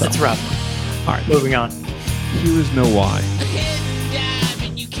rough. So. It's rough. All right. Moving on. Here is No Why.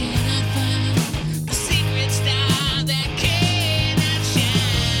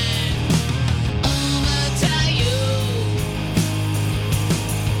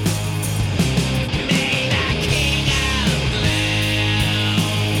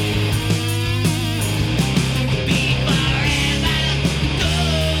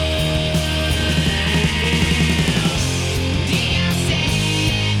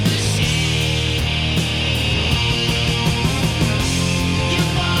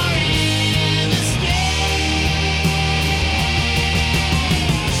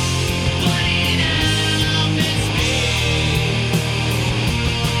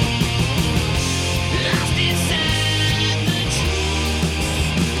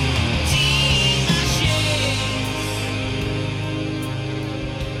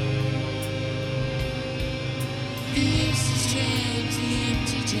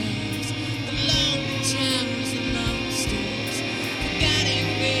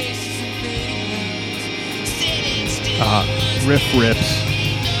 Rips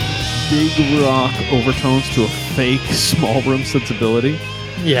big rock overtones to a fake small room sensibility.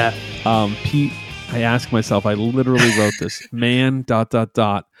 Yeah. Pete, I ask myself, I literally wrote this, man, ...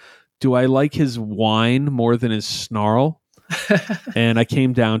 Do I like his whine more than his snarl? And I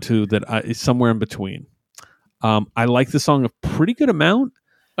came down to that somewhere in between. I like the song a pretty good amount.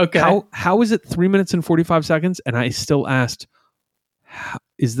 Okay. How is it 3 minutes and 45 seconds? And I still asked,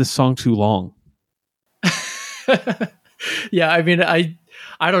 is this song too long? Yeah, I mean, I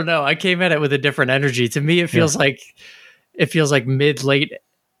don't know. I came at it with a different energy. To me, it feels like mid late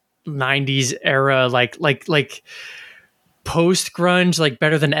 90s era, like post grunge, like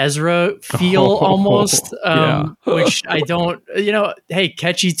Better Than Ezra feel almost. Which I don't. Hey,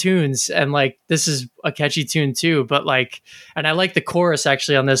 catchy tunes, and like this is a catchy tune too. But like, and I like the chorus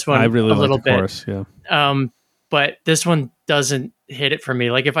actually on this one. I really a little like the bit. Chorus, yeah. But this one doesn't hit it for me.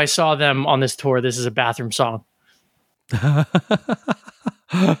 Like if I saw them on this tour, this is a bathroom song.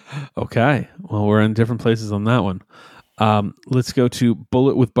 Okay, well, we're in different places on that one. Let's go to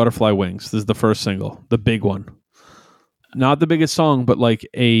Bullet with Butterfly Wings. This is the first single, the big one. Not the biggest song, but like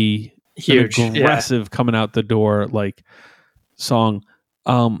a huge, aggressive coming out the door like song.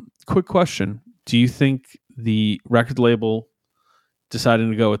 Quick question: do you think the record label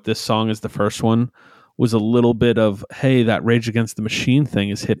deciding to go with this song as the first one was a little bit of, hey, that Rage Against the Machine thing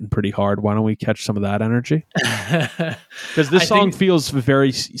is hitting pretty hard. Why don't we catch some of that energy? Because this song feels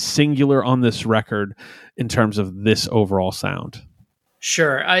very singular on this record in terms of this overall sound.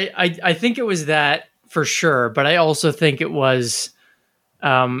 Sure. I think it was that for sure. But I also think it was,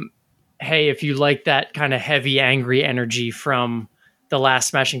 hey, if you like that kind of heavy, angry energy from the last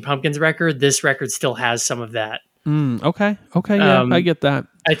Smashing Pumpkins record, this record still has some of that. Okay. Yeah, I get that.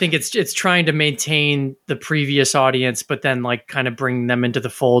 I think it's trying to maintain the previous audience, but then like kind of bring them into the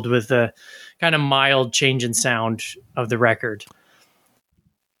fold with the kind of mild change in sound of the record.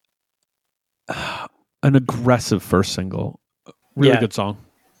 An aggressive first single, really good song.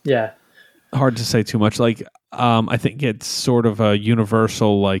 Yeah, hard to say too much. Like, I think it's sort of a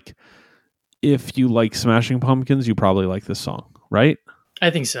universal like if you like Smashing Pumpkins, you probably like this song, right? I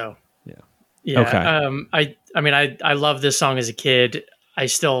think so. Yeah. Yeah. Okay. I mean, I love this song as a kid. I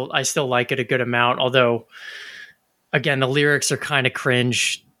still like it a good amount. Although, again, the lyrics are kind of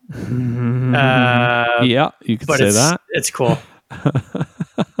cringe. Yeah, you could But say that. It's cool.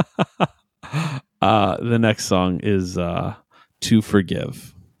 The next song is "To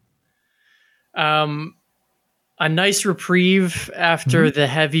Forgive." A nice reprieve after the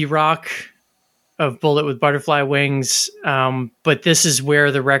heavy rock of Bullet with Butterfly Wings. But this is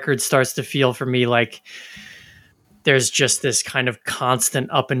where the record starts to feel for me like there's just this kind of constant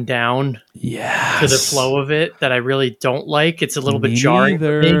up and down to the flow of it that I really don't like. It's a little bit jarring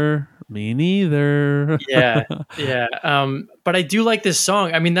for me. Me neither. Yeah. But I do like this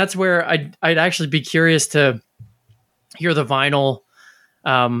song. I mean, that's where I'd actually be curious to hear the vinyl.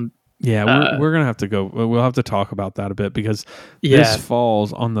 We're gonna have to go. We'll have to talk about that a bit because this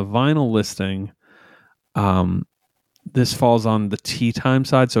falls on the vinyl listing. This falls on the Tea Time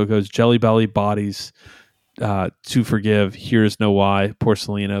side, so it goes Jelly Belly, Bodies, To Forgive, Here's No Why,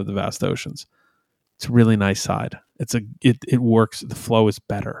 Porcelina of the Vast Oceans. It's a really nice side. It works. The flow is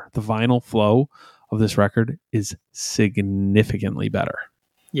better. The vinyl flow of this record is significantly better.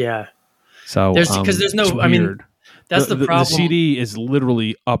 Yeah. So because there's no. I mean, that's the problem. The CD is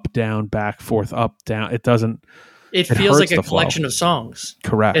literally up, down, back, forth, up, down. It doesn't. It feels like a collection of songs.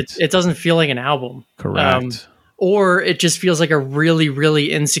 Correct. It doesn't feel like an album. Correct. Or it just feels like a really,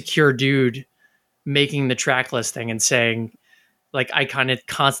 really insecure dude making the track listing and saying, like, I kind of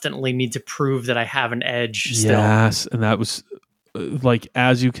constantly need to prove that I have an edge still. Yes, and that was like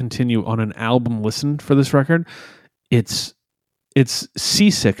as you continue on an album listen for this record, it's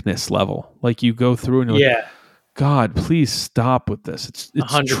seasickness level. Like you go through and you're like, God, please stop with this. It's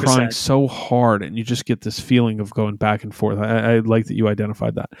 100%. Trying so hard, and you just get this feeling of going back and forth. I like that you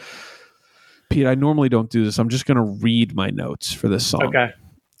identified that. Pete, I normally don't do this. I'm just going to read my notes for this song. Okay.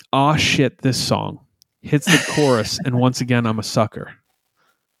 Aw, shit, this song hits the chorus, and once again, I'm a sucker.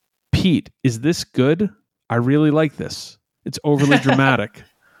 Pete, is this good? I really like this. It's overly dramatic.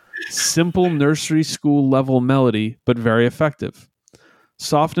 Simple nursery school level melody, but very effective.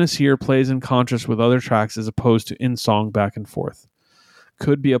 Softness here plays in contrast with other tracks as opposed to in-song back and forth.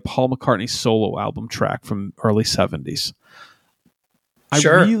 Could be a Paul McCartney solo album track from early 70s.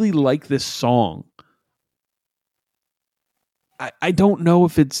 Sure. I really like this song. I don't know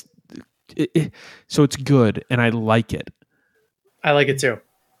if it's... so it's good, and I like it. I like it too.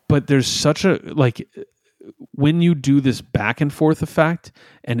 But there's such a... like when you do this back and forth effect,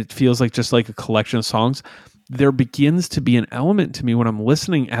 and it feels like just like a collection of songs, there begins to be an element to me when I'm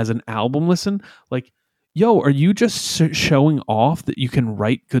listening as an album listen, like, yo, are you just showing off that you can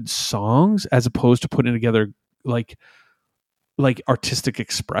write good songs as opposed to putting together like artistic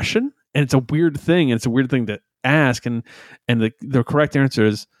expression? And it's a weird thing, and it's a weird thing to ask, and the correct answer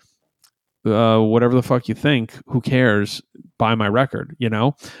is whatever the fuck you think, who cares, buy my record, you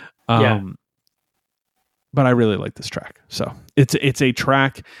know? But I really like this track. So it's a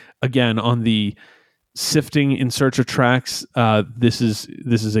track, again, on the sifting in search of tracks. This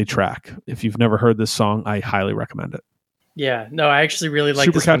is a track. If you've never heard this song, I highly recommend it. Yeah, no, I actually really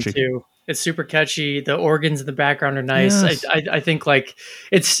like this one too. It's super catchy. The organs in the background are nice. Yes. I think like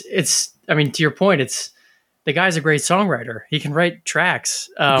it's. I mean, to your point, it's the guy's a great songwriter. He can write tracks.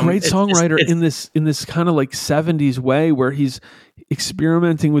 Great songwriter in this kind of like 70s way where he's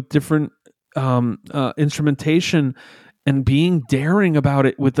experimenting with different instrumentation and being daring about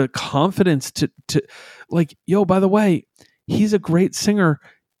it with the confidence to like, yo, by the way, he's a great singer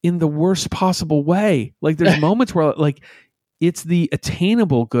in the worst possible way. Like there's moments where like it's the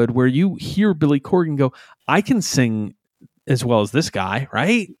attainable good where you hear Billy Corgan go, I can sing as well as this guy,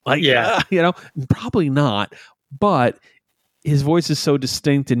 right? Like, you know, probably not, but his voice is so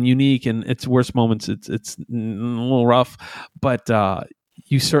distinct and unique, and its worst moments, it's a little rough, but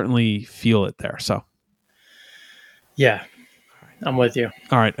you certainly feel it there. So, yeah, I'm with you.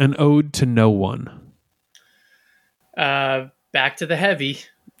 All right, an ode to no one. Back to the heavy.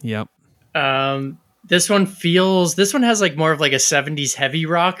 Yep. This one has like more of like a 70s heavy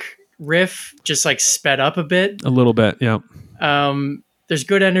rock riff, just like sped up a bit. A little bit, yeah. There's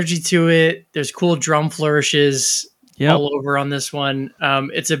good energy to it. There's cool drum flourishes all over on this one.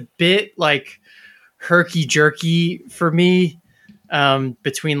 It's a bit like herky-jerky for me,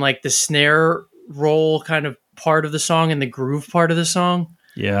 between like the snare roll kind of part of the song and the groove part of the song.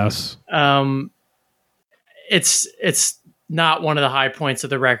 Yes. It's not one of the high points of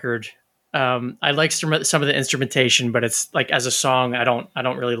the record. I like some of the instrumentation, but it's like as a song, I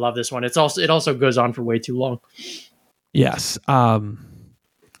don't really love this one. It also goes on for way too long. Yes.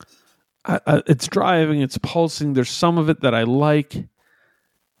 It's driving, it's pulsing. There's some of it that I like,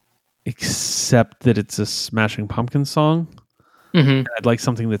 except that it's a Smashing Pumpkins song. Mm-hmm. I'd like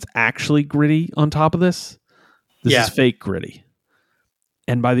something that's actually gritty on top of this. This is fake gritty.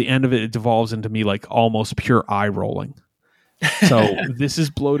 And by the end of it, it devolves into me like almost pure eye rolling. So this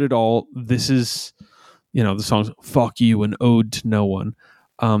is Bloated Alt. This is, the song's Fuck You, an Ode to No One.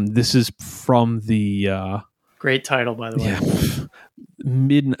 This is from the... great title, by the way.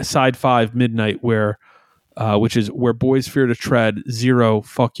 Side 5, Midnight, which is Where Boys Fear to Tread, 0,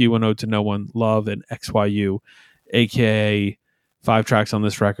 Fuck You, an Ode to No One, Love, and XYU, a.k.a. 5 tracks on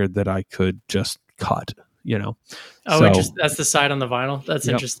this record that I could just cut, That's the side on the vinyl. That's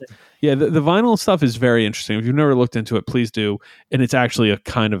interesting. Yeah, the vinyl stuff is very interesting. If you've never looked into it, please do. And it's actually a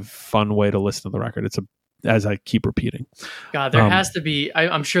kind of fun way to listen to the record. As I keep repeating. God, there has to be,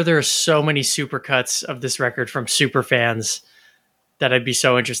 I'm sure there are so many supercuts of this record from super fans that I'd be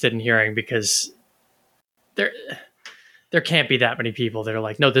so interested in hearing, because there can't be that many people that are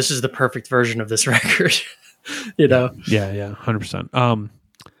like, no, this is the perfect version of this record. Yeah, 100%.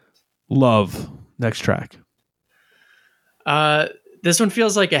 Love, next track. This one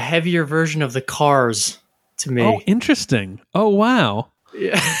feels like a heavier version of the Cars to me. Oh, interesting. Oh, wow.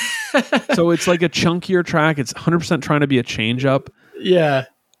 Yeah. So it's like a chunkier track. It's 100% trying to be a change up. Yeah.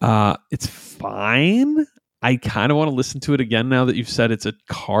 It's fine. I kind of want to listen to it again now that you've said it's a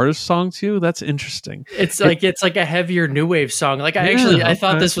Cars song too. That's interesting. It's like a heavier new wave song. Like I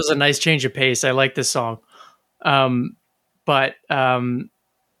thought this was a nice change of pace. I like this song. But again,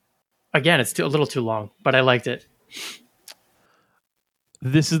 it's a little too long, but I liked it.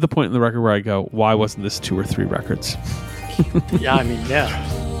 This is the point in the record where I go, why wasn't this 2 or 3 records? Yeah, I mean, yeah.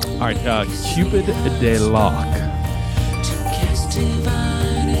 All right, Cupid de Lock.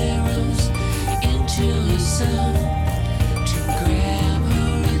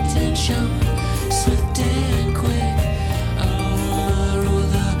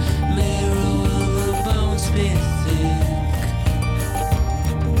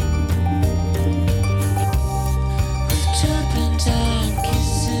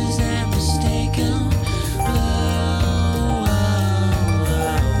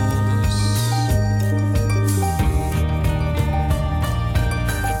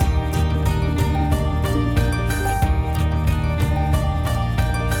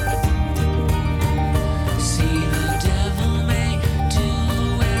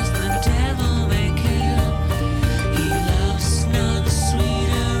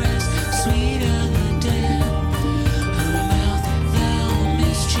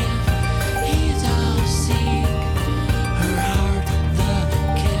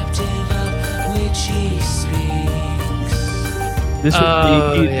 This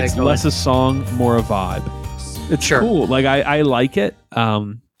would be it's less a song, more a vibe. It's cool. Like I like it.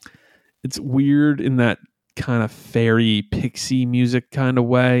 It's weird in that kind of fairy pixie music kind of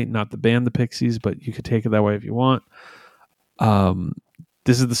way. Not the band The Pixies, but you could take it that way if you want.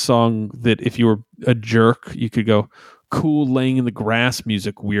 This is the song that if you were a jerk, you could go, cool laying in the grass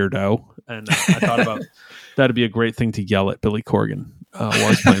music, weirdo. And I thought about that'd be a great thing to yell at Billy Corgan while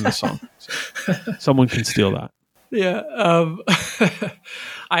he's playing the song. So someone can steal that. Yeah.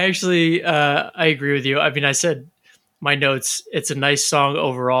 I actually, I agree with you. I mean, I said my notes, it's a nice song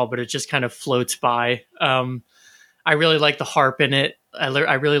overall, but it just kind of floats by. I really like the harp in it. I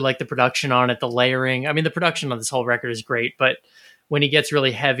really like the production on it, the layering. I mean, the production on this whole record is great, but when he gets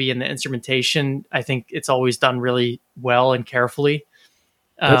really heavy in the instrumentation, I think it's always done really well and carefully.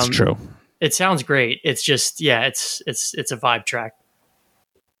 That's true. It sounds great. It's just, yeah, it's a vibe track.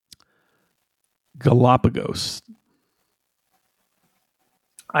 Galapagos.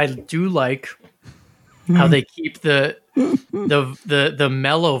 I do like how they keep the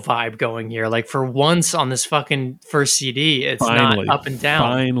mellow vibe going here. Like for once on this fucking first CD, it's not up and down.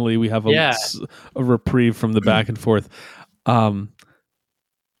 Finally, we have a reprieve from the back and forth.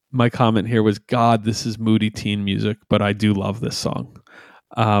 My comment here was, God, this is moody teen music, but I do love this song.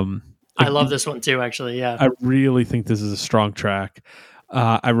 I love this one too, actually. Yeah, I really think this is a strong track.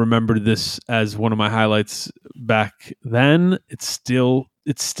 I remember this as one of my highlights back then. It's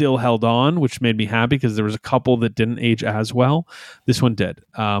still held on, which made me happy because there was a couple that didn't age as well. This one did.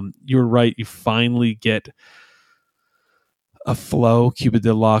 You're right. You finally get a flow. Cupid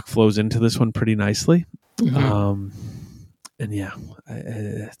de Lock flows into this one pretty nicely. Mm-hmm. And yeah,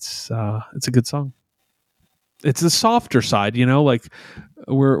 it's a good song. It's the softer side, like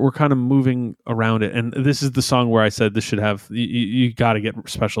we're kind of moving around it. And this is the song where I said this should have, you got to get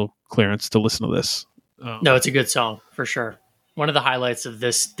special clearance to listen to this. No, it's a good song for sure. One of the highlights of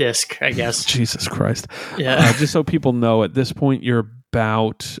this disc, I guess. Jesus Christ. Yeah. Just so people know, at this point, you're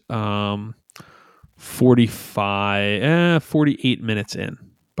about 48 minutes in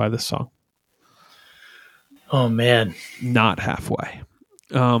by this song. Oh man, not halfway.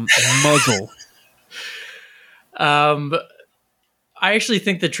 Muzzle. I actually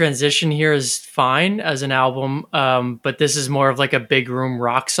think the transition here is fine as an album, but this is more of like a big room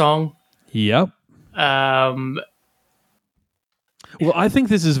rock song. Yep. Well, I think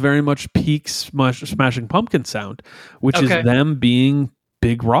this is very much peak Smashing Pumpkins sound, which is them being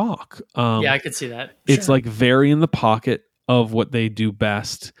big rock. Yeah, I could see that. It's like very in the pocket of what they do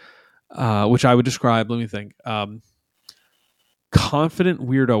best, which I would describe, let me think, confident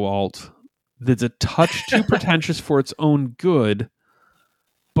weirdo alt that's a touch too pretentious for its own good,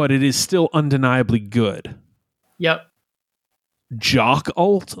 but it is still undeniably good. Yep. Jock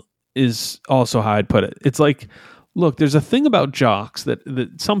alt is also how I'd put it. It's like, look, there's a thing about jocks that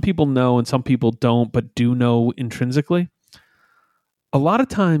some people know and some people don't, but do know intrinsically. A lot of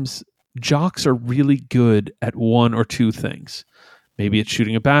times, jocks are really good at one or two things. Maybe it's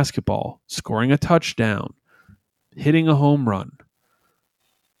shooting a basketball, scoring a touchdown, hitting a home run.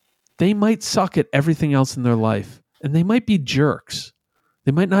 They might suck at everything else in their life, and they might be jerks.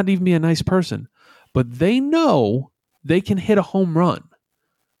 They might not even be a nice person, but they know they can hit a home run.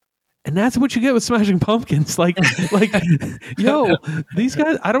 And that's what you get with Smashing Pumpkins. Like, yo, these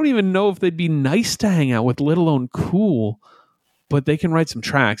guys, I don't even know if they'd be nice to hang out with, let alone cool, but they can write some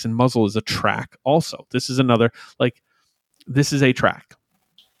tracks, and Muzzle is a track also. This is a track.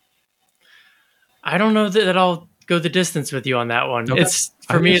 I don't know that I'll go the distance with you on that one. Okay. It's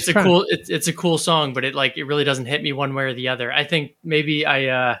a cool song, but it really doesn't hit me one way or the other. I think maybe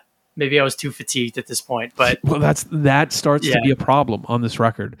I was too fatigued at this point, but well, that starts to be a problem on this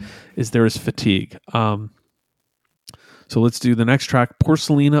record. Is there is fatigue. So let's do the next track,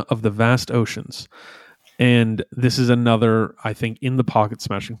 Porcelina of the Vast Oceans. And this is another, I think, in the pocket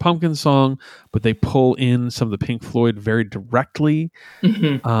Smashing Pumpkins song, but they pull in some of the Pink Floyd very directly.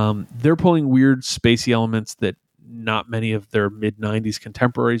 Mm-hmm. They're pulling weird spacey elements that not many of their mid-90s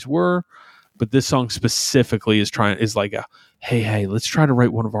contemporaries were, but this song specifically is like a, hey, let's try to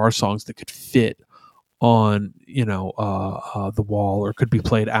write one of our songs that could fit on, the wall, or could be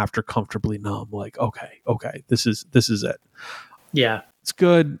played after Comfortably Numb. Like, okay, this is it. Yeah. It's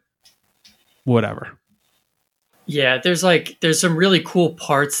good. Whatever. Yeah, there's some really cool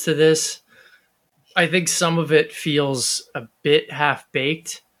parts to this. I think some of it feels a bit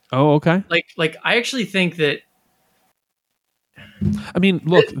half-baked. Oh, okay. Like I actually think that, I mean,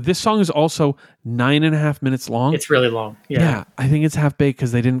 look, this song is also 9.5 minutes long. It's really long. Yeah, I think it's half-baked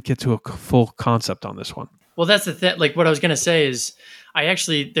because they didn't get to a full concept on this one. Well, that's the thing. Like, what I was going to say is,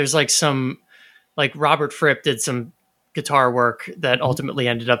 there's some, Robert Fripp did some guitar work that ultimately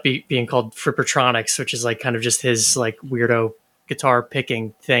ended up being called Frippertronics, which is kind of just his weirdo guitar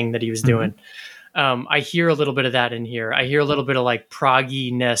picking thing that he was doing. I hear a little bit of that in here. I hear a little bit of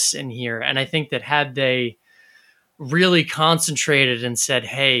proggy-ness in here. And I think that had they really concentrated and said,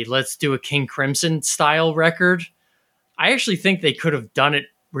 hey, let's do a King Crimson style record, I actually think they could have done it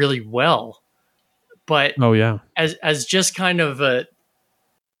really well. But as just kind of an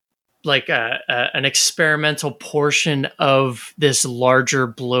experimental portion of this larger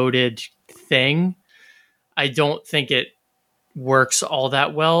bloated thing, I don't think it works all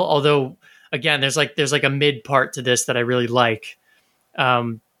that well. Although, again, there's a mid part to this that I really like.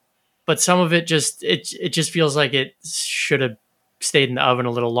 But some of it just feels like it should have stayed in the oven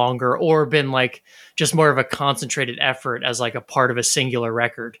a little longer, or been just more of a concentrated effort as a part of a singular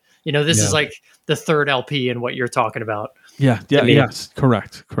record. This is the third LP in what you're talking about. Yes,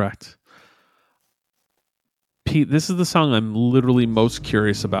 correct. Pete, this is the song I'm literally most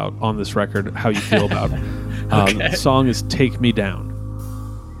curious about on this record, how you feel about. The song is Take Me Down.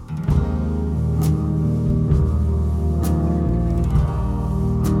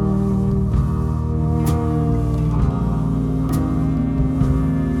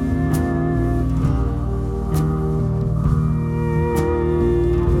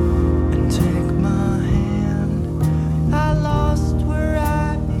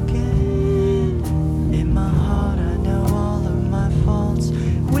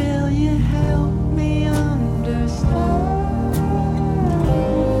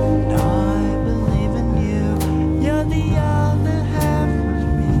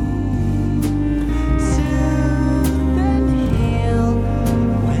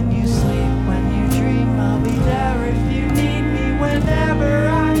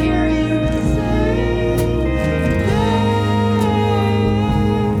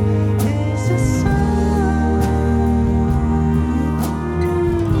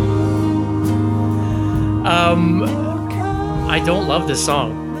 I don't love this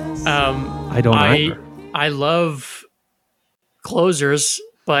song. I don't either. I love closers,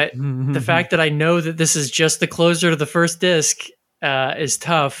 but the fact that I know that this is just the closer to the first disc is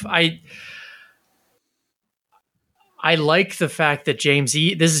tough. I like the fact that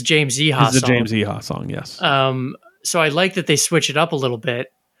this is James Iha song. This is a James Iha song, yes. So I like that they switch it up a little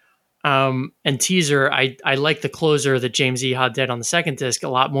bit. And Teaser, I like the closer that James Iha did on the second disc a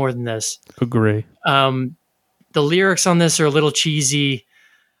lot more than this. Agree. The lyrics on this are a little cheesy.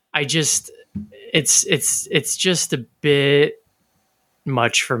 It's just a bit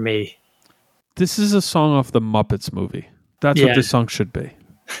much for me. This is a song off the Muppets movie. That's what this song should be.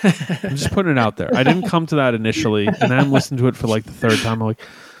 I'm just putting it out there. I didn't come to that initially, and then I'm listening to it for like the third time.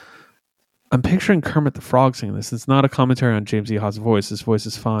 I'm picturing Kermit the Frog singing this. It's not a commentary on James Iha's voice. His voice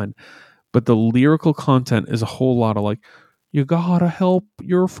is fine. But the lyrical content is a whole lot of like, you gotta help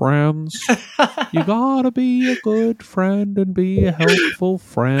your friends. You gotta be a good friend and be a helpful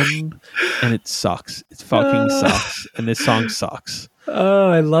friend. And it sucks. It fucking sucks. And this song sucks. Oh,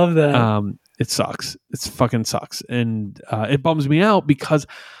 I love that. It sucks. It fucking sucks. And it bums me out because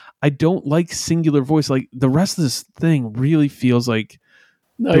I don't like singular voice. Like the rest of this thing really feels like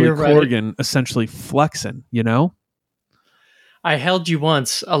Billy Corgan essentially flexing, you know? I held you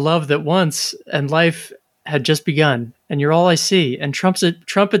once, a love that once, and life had just begun, and you're all I see, and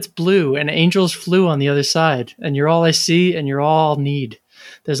trumpets blew, and angels flew on the other side, and you're all I see, and you're all I'll need.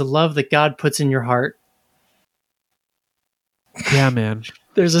 There's a love that God puts in your heart. Yeah, man.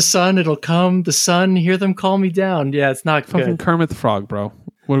 There's a sun, it'll come, the sun, hear them call me down. Yeah, it's not fucking good. Kermit the Frog, bro.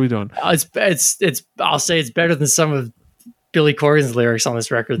 What are we doing? It's I'll say it's better than some of Billy Corgan's lyrics on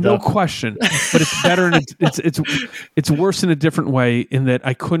this record, though. No question, but it's better and it's worse in a different way in that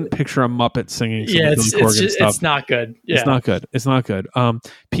I couldn't picture a Muppet singing some Billy Corgan stuff. It's not good. Yeah. It's not good.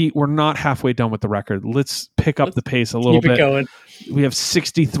 Pete, we're not halfway done with the record. Let's pick up the pace a little bit. Keep it going. We have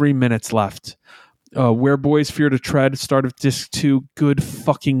 63 minutes left. Where Boys Fear to Tread, start of disc 2. Good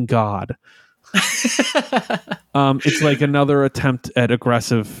fucking God. It's like another attempt at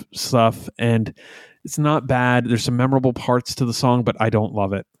aggressive stuff, and it's not bad. There's some memorable parts to the song, but I don't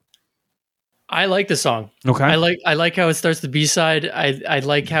love it. I like the song. Okay. I like how it starts the B-side. I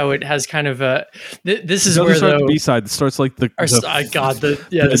like how it has kind of a. This is where the B-side. It starts like the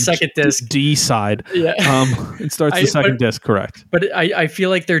second disc D side. Yeah. It starts the second disc, correct? But I feel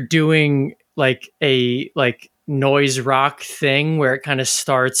like they're doing like a noise rock thing where it kind of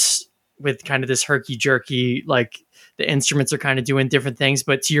starts with kind of this herky jerky, like the instruments are kind of doing different things.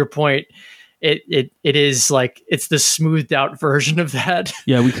 But to your point, it is like it's the smoothed out version of that.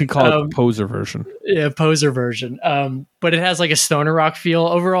 Yeah, we can call it the poser version. Yeah, poser version. But it has like a stoner rock feel.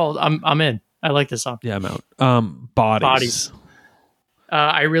 Overall, I'm in. I like this song. Yeah, I'm out. Bodies.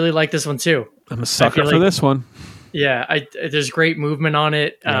 I really like this one too. I'm a sucker for this one. Yeah, there's great movement on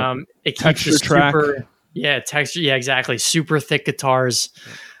it. Yep. It keeps texture the track. Texture. Yeah, exactly. Super thick guitars.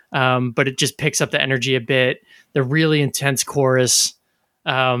 But it just picks up the energy a bit. The really intense chorus.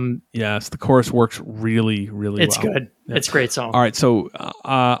 Yes, the chorus works really, really it's well. It's good. Yeah. It's a great song. All right, so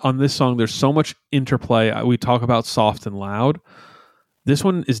on this song, there's so much interplay. We talk about soft and loud. This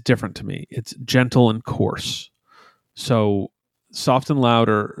one is different to me. It's gentle and coarse. So soft and loud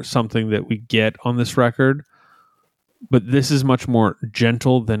are something that we get on this record, but this is much more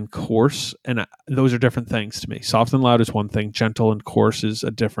gentle than coarse, and those are different things to me. Soft and loud is one thing, gentle and coarse is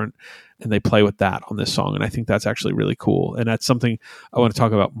a different, and they play with that on this song, and I think that's actually really cool, and that's something I want to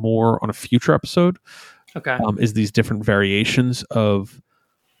talk about more on a future episode. Okay. Is these different variations of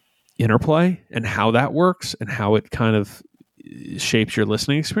interplay and how that works and how it kind of shapes your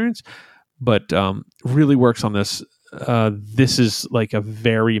listening experience, but really works on this. This is like a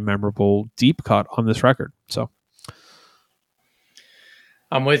very memorable deep cut on this record, so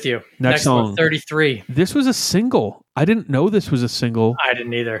I'm with you. Next song, one, 33. This was a single. I didn't know this was a single. I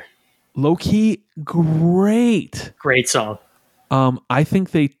didn't either. Low key, great. Great song. I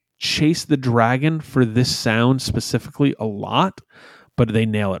think they chase the dragon for this sound specifically a lot, but they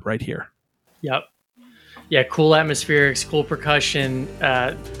nail it right here. Yep. Yeah, cool atmospherics, cool percussion,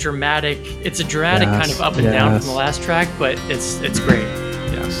 dramatic. It's a dramatic kind of up and down from the last track, but it's great.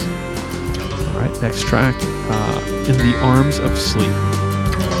 Yes. All right, next track, In the Arms of Sleep.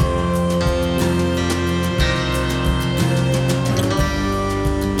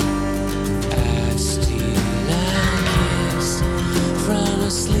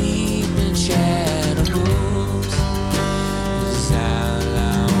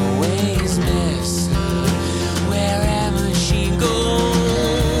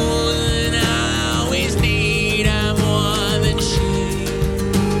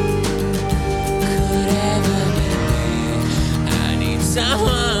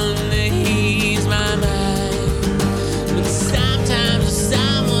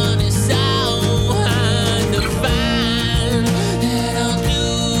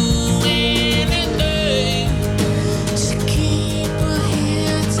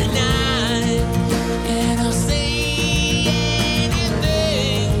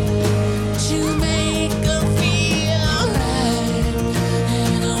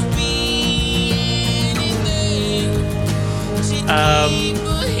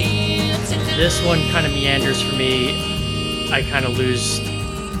 This one kind of meanders for me. I kind of lose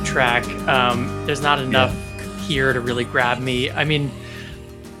track. There's not enough here to really grab me. I mean,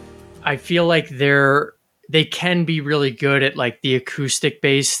 I feel like they can be really good at like the acoustic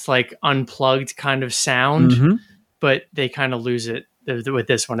based, like unplugged kind of sound, but they kind of lose it with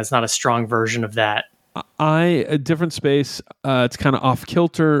this one. It's not a strong version of that. A different space. It's kind of off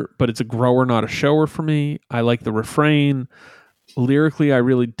kilter, but it's a grower, not a shower for me. I like the refrain. Lyrically, I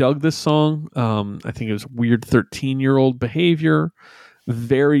really dug this song. I think it was weird 13-year-old behavior.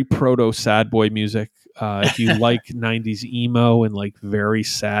 Very proto sad boy music. If you like 90s emo and like very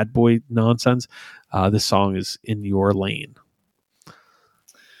sad boy nonsense, this song is in your lane.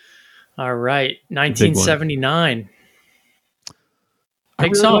 All right. 1979. I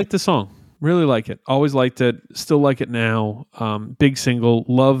really like the song. Really like it. Always liked it. Still like it now. Big single.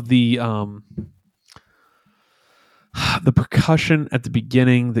 Love the percussion at the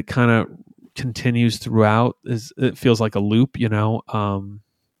beginning that kind of continues throughout. It feels like a loop, you know.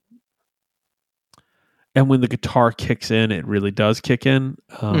 And when the guitar kicks in, it really does kick in.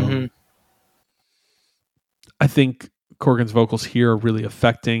 I think Corgan's vocals here are really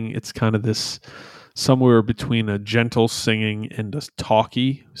affecting. It's kind of this somewhere between a gentle singing and a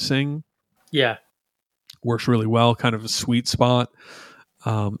talky sing. Yeah. Works really well, kind of a sweet spot.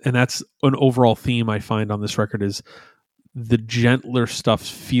 And that's an overall theme I find on this record is the gentler stuff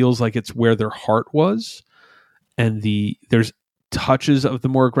feels like it's where their heart was. And there's touches of the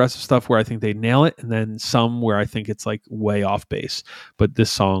more aggressive stuff where I think they nail it, and then some where I think it's like way off base. But this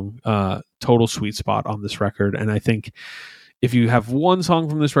song, total sweet spot on this record. And I think if you have one song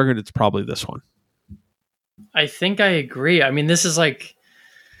from this record, it's probably this one. I think I agree. I mean, this is like,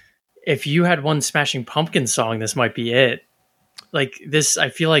 if you had one Smashing Pumpkins song, this might be it. Like this, I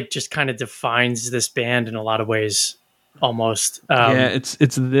feel like just kind of defines this band in a lot of ways, almost. Yeah, it's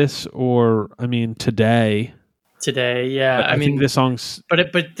this or, I mean, Today. Yeah. I think this song's...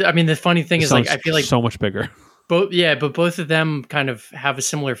 But I mean, the funny thing is, like, I feel like... so much bigger. But both of them kind of have a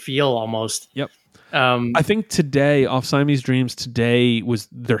similar feel, almost. Yep. I think Today, off Siamese Dreams, Today was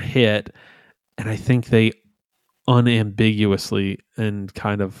their hit, and I think they unambiguously and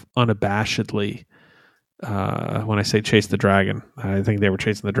kind of unabashedly, when I say chase the dragon, I think they were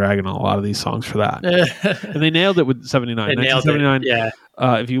chasing the dragon on a lot of these songs for that. And they nailed it with 79. They nailed it, yeah.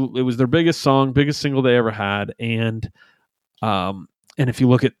 It was their biggest song, biggest single they ever had, and if you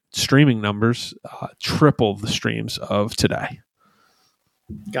look at streaming numbers, triple the streams of Today.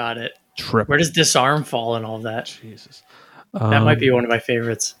 Got it. Triple. Where does Disarm fall in all of that? Jesus. That might be one of my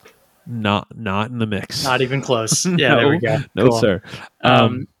favorites. Not in the mix. Not even close. Yeah, no, there we go. No, cool. Sir.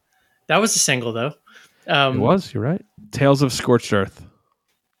 That was a single, though. It was, you're right. Tales of Scorched Earth.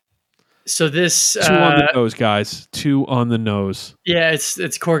 So this... 2 on the nose, guys. 2 on the nose. Yeah, it's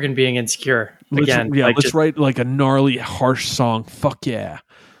Corgan being insecure. Again. Let's write like a gnarly, harsh song. Fuck yeah.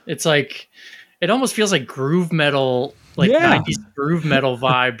 It's like... It almost feels like groove metal, like 90s groove metal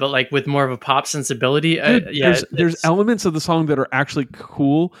vibe, but like with more of a pop sensibility. Dude, there's elements of the song that are actually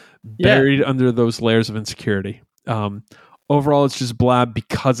cool, buried under those layers of insecurity. Overall, it's just blab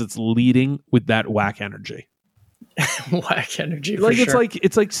because it's leading with that whack energy. Whack energy, like for sure.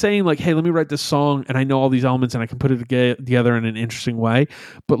 It's like saying like, hey, let me write this song, and I know all these elements, and I can put it together in an interesting way,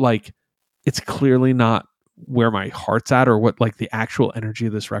 but like, it's clearly not where my heart's at or what like the actual energy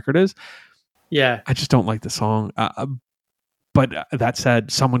of this record is. Yeah, I just don't like the song. But that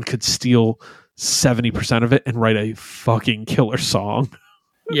said, someone could steal 70% of it and write a fucking killer song.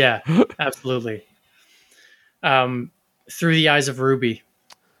 Yeah, absolutely. Through the Eyes of Ruby.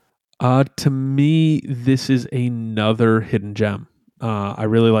 To me, this is another hidden gem. I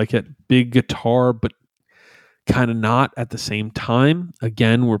really like it. Big guitar, but kind of not at the same time.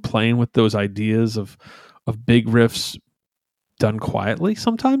 Again, we're playing with those ideas of big riffs done quietly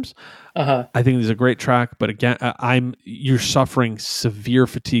sometimes. I think this is a great track, but again, you're suffering severe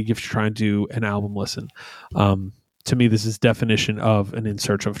fatigue if you try and do an album listen. To me, this is definition of an In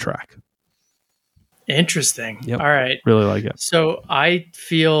Search of track. Interesting. Yep. All right. Really like it. So I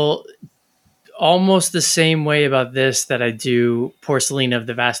feel almost the same way about this that I do Porcelain of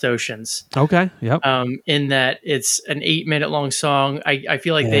the Vast Oceans. Okay. Yep. In that it's an 8-minute long song. I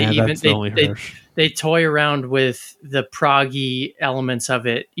feel like they toy around with the proggy elements of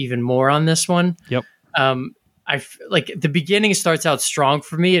it even more on this one. Yep. Like the beginning starts out strong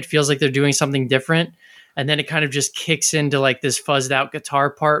for me. It feels like they're doing something different. And then it kind of just kicks into like this fuzzed out guitar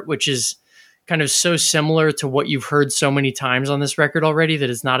part, which is kind of so similar to what you've heard so many times on this record already that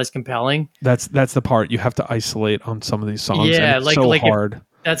it's not as compelling. That's the part you have to isolate on some of these songs. Yeah, and it's so hard.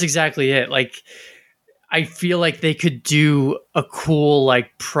 That's exactly it. Like, I feel like they could do a cool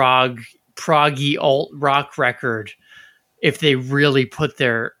like prog proggy alt rock record if they really put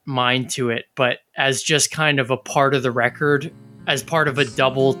their mind to it, but as just kind of a part of the record, as part of a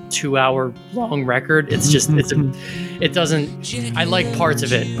double 2-hour long record, it doesn't, I like parts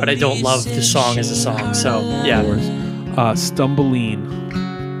of it, but I don't love the song as a song. So yeah. Stumbling.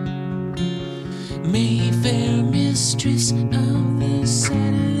 Mayfair mistress of the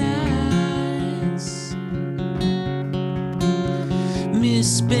satellites,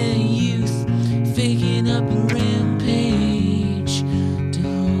 misspent youth faking up a rampage,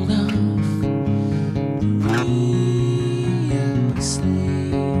 told off real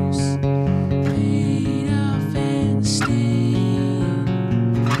slaves, paid off and stayed,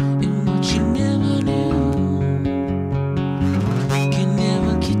 and what you never knew can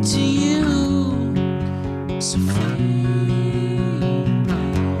never get to you. So free,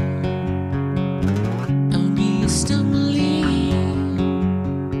 I'll be a stumbling,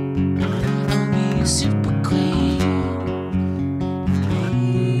 I'll be a super queen.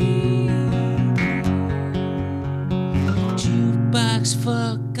 Jukebox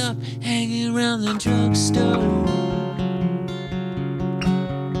fuck up, hanging around the drugstore.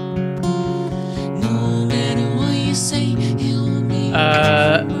 No matter what you say, you'll be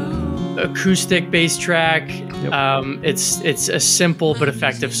Acoustic bass track. Yep. It's a simple but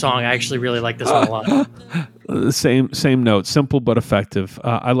effective song. I actually really like this one a lot. Same note. Simple but effective.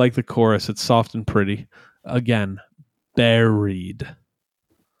 I like the chorus. It's soft and pretty. Again, buried.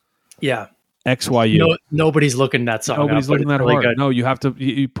 Yeah. XYU. Nobody's looking that song. Nobody's up, looking that really hard. good. No, you have to.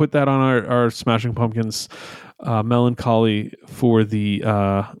 You put that on our Smashing Pumpkins melancholy for the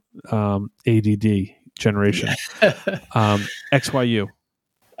ADD generation. XYU.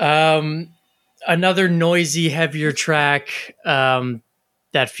 Another noisy, heavier track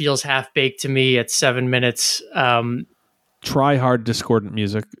that feels half baked to me at 7 minutes. Try hard discordant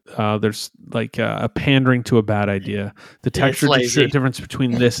music. There's like a pandering to a bad idea. The texture difference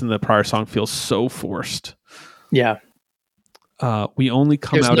between this and the prior song feels so forced. Yeah. We only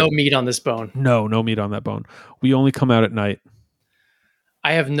come There's out. no meat on this bone. No meat on that bone. We only come out at night.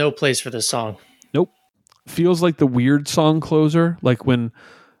 I have no place for this song. Nope. Feels like the weird song closer, like when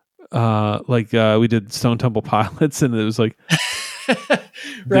we did Stone Temple Pilots, and it was like,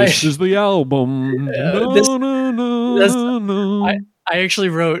 right. This is the album. I actually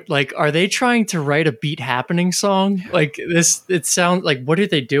wrote, like, are they trying to write a Beat Happening song? Like this, it sounds like, what are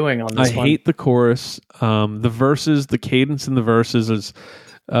they doing on this one? I hate the chorus. The verses, the cadence in the verses is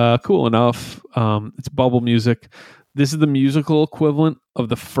cool enough. It's bubble music. This is the musical equivalent of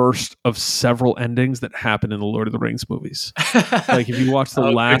the first of several endings that happen in the Lord of the Rings movies. Like if you watch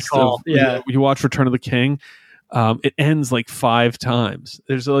the last of, you watch Return of the King, it ends like 5 times.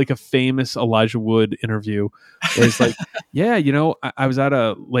 There's like a famous Elijah Wood interview where he's like, yeah, I was at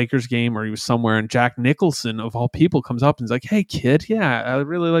a Lakers game or he was somewhere, and Jack Nicholson of all people comes up and is like, hey kid, yeah, I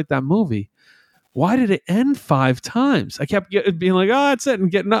really like that movie. Why did it end 5 times? I kept being like, oh, that's it, and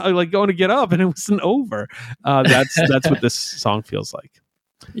getting up, like going to get up, and it wasn't over. That's what this song feels like.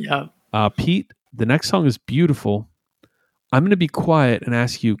 Yeah. Pete, the next song is beautiful. I'm going to be quiet and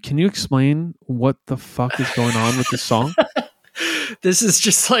ask you, can you explain what the fuck is going on with this song? This is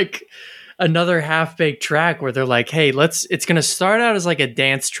just like another half-baked track where they're like, hey, it's going to start out as like a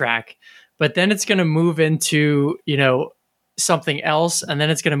dance track, but then it's going to move into, something else, and then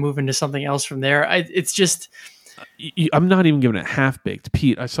it's going to move into something else from there. It's just... I'm not even giving it half-baked.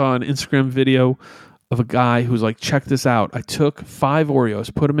 Pete, I saw an Instagram video of a guy who's like, check this out. I took 5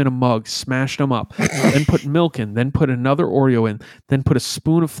 Oreos, put them in a mug, smashed them up, then put milk in, then put another Oreo in, then put a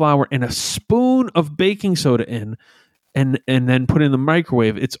spoon of flour and a spoon of baking soda in, and then put it in the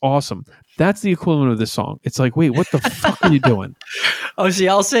microwave. It's awesome. That's the equivalent of this song. It's like, wait, what the fuck are you doing? Oh, see,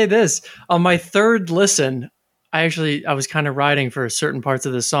 I'll say this. On my third listen, I was kind of riding for certain parts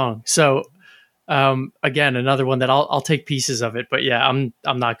of the song. So again, another one that I'll take pieces of it, but yeah, I'm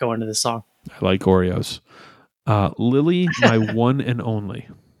not going to this song. I like Oreos. Lily, my one and only.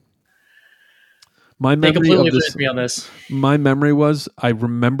 They completely lose me on this. My memory was I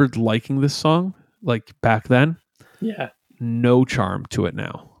remembered liking this song like back then. Yeah. No charm to it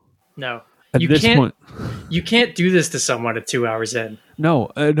now. No. At this point, you can't do this to someone at 2 hours in. No.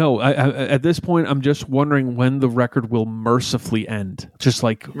 I, at this point, I'm just wondering when the record will mercifully end. Just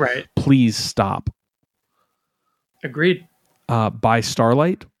like, right. Please stop. Agreed. By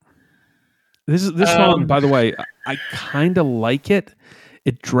Starlight. This song, by the way, I kind of like it.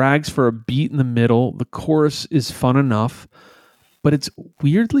 It drags for a beat in the middle. The chorus is fun enough, but it's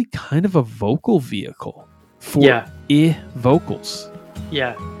weirdly kind of a vocal vehicle for vocals.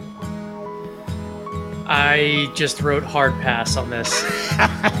 Yeah. I just wrote hard pass on this.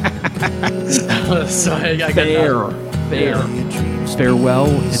 So I got Fair. nothing. Fair. Farewell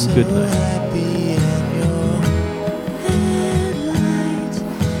and good night. Be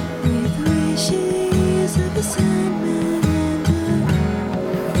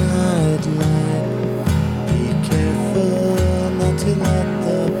careful not to let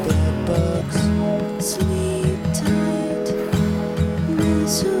the bed bugs sleep tight,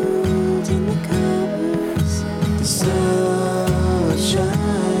 nestled in the covers. The sun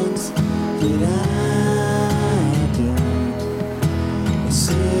shines, but I don't. The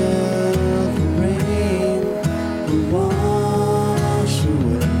silver rain will wash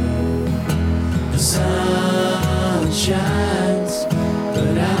away. The sun shines,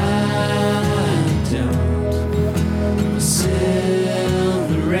 but I don't. The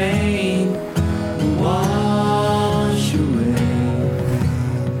silver rain will wash away.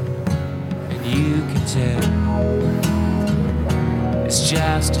 And you can tell it's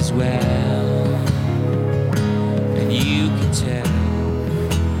just as well. And you can tell.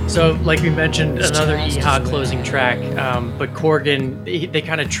 So, like we mentioned, another EHA closing track, but Corgan, they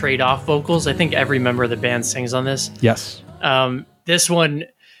kind of trade off vocals. I think every member of the band sings on this. Yes. This one,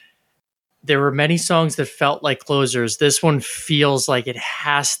 there were many songs that felt like closers. This one feels like it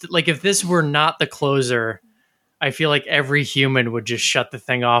has to, like if this were not the closer, I feel like every human would just shut the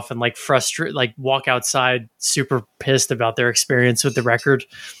thing off and like frustrate, like walk outside super pissed about their experience with the record.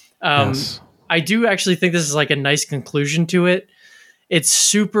 Yes. I do actually think this is like a nice conclusion to it. It's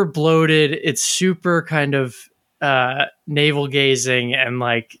super bloated. It's super kind of navel gazing, and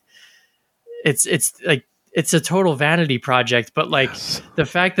like it's like it's a total vanity project. But like the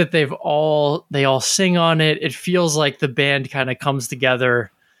fact that they all sing on it, it feels like the band kind of comes together.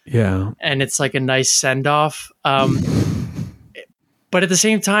 Yeah. And it's like a nice send off. But at the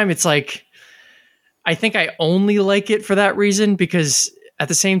same time, it's like I think I only like it for that reason, because at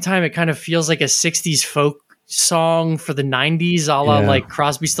the same time, it kind of feels like a 60s folk song for the 90s, a la like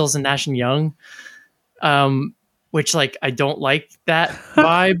Crosby, Stills and Nash and Young, which like I don't like that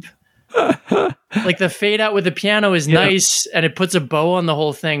vibe. Like the fade out with the piano is nice and it puts a bow on the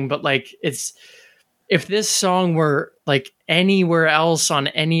whole thing, but like it's, if this song were like anywhere else on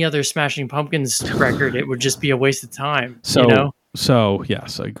any other Smashing Pumpkins record, it would just be a waste of time. So, you know? So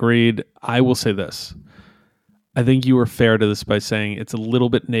yes, agreed. I will say this. I think you were fair to this by saying it's a little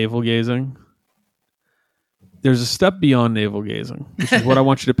bit navel gazing. There's a step beyond navel gazing, which is what I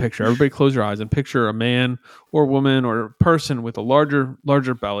want you to picture. Everybody close your eyes and picture a man or woman or a person with a larger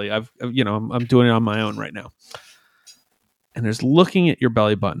belly. I'm doing it on my own right now. And there's looking at your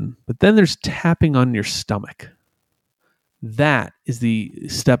belly button, but then there's tapping on your stomach. That is the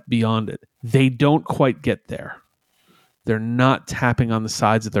step beyond it. They don't quite get there. They're not tapping on the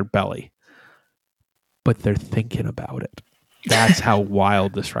sides of their belly, but they're thinking about it. That's how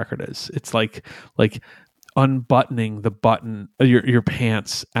wild this record is. It's like unbuttoning the button your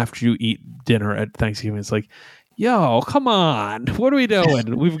pants after you eat dinner at Thanksgiving. It's like, yo, come on, what are we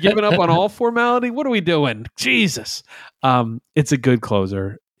doing? We've given up on all formality. What are we doing? Jesus. It's a good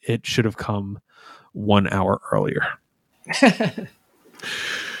closer. It should have come 1 hour earlier.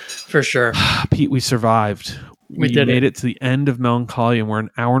 For sure. Pete, we survived. We made it to the end of Melancholy, and we're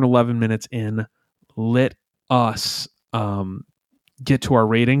an hour and 11 minutes in. Let us get to our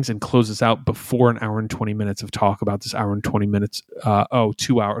ratings and close this out before an hour and 20 minutes of talk about this hour and 20 minutes. 2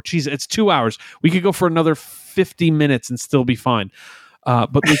 hours. Jeez, it's 2 hours. We could go for another 50 minutes and still be fine.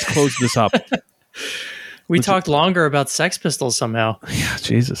 But let's close this up. We talked longer about Sex Pistols somehow. Yeah,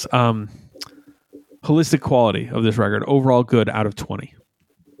 Jesus. Holistic quality of this record. Overall good out of 20.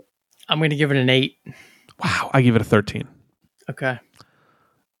 I'm going to give it an 8. Wow. I give it a 13. Okay.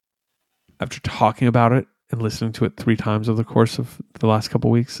 After talking about it and listening to it 3 times over the course of the last couple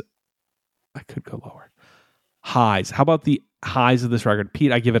of weeks, I could go lower. Highs. How about the highs of this record?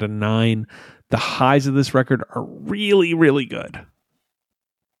 Pete, I give it a 9. The highs of this record are really, really good.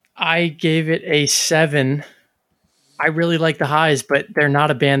 I gave it a 7. I really like the highs, but they're not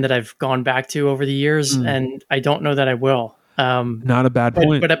a band that I've gone back to over the years, and I don't know that I will. Not a bad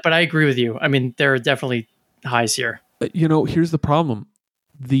point. But I agree with you. I mean, there are definitely highs here. Here's the problem.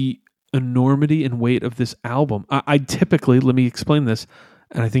 The enormity and weight of this album. I typically, let me explain this,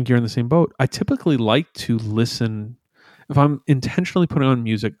 and I think you're in the same boat. I typically like to listen. If I'm intentionally putting on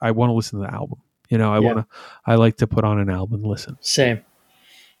music, I want to listen to the album. I like to put on an album and listen. Same.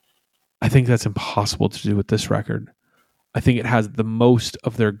 I think that's impossible to do with this record. I think it has the most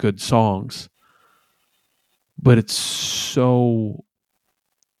of their good songs, but it's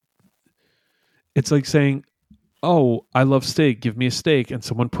like saying, oh, I love steak, give me a steak, and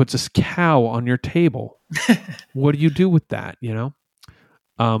someone puts a cow on your table. What do you do with that,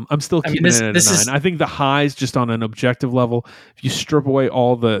 I'm still keeping it at a 9. I think the highs, just on an objective level, if you strip away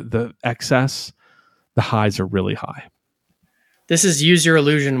all the excess, the highs are really high. This is Use Your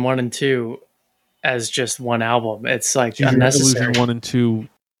Illusion 1 and 2 as just one album. It's like Use unnecessary. Illusion 1 and 2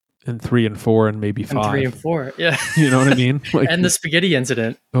 and 3 and 4 and maybe 5. And 3 and 4, yeah. You know what I mean? Like, and the spaghetti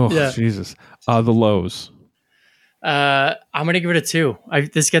incident. Oh, yeah. Jesus. The lows. I'm going to give it a 2.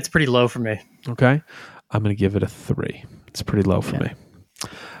 This gets pretty low for me. Okay. I'm going to give it a 3. It's pretty low for me.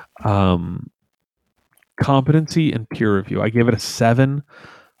 Competency and peer review. I gave it a 7.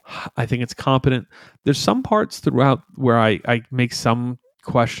 I think it's competent. There's some parts throughout where I make some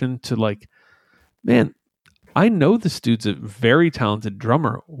question to like, man, I know this dude's a very talented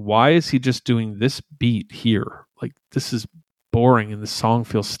drummer. Why is he just doing this beat here? Like, this is boring and the song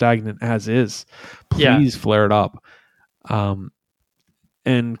feels stagnant as is. Please flare it up.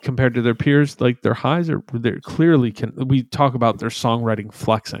 And compared to their peers, like their highs they're clearly we talk about their songwriting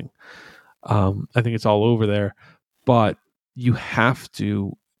flexing. I think it's all over there, but you have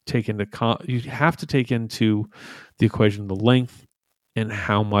to take into the equation the length and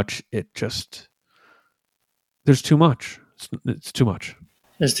how much it just. There's too much. It's too much.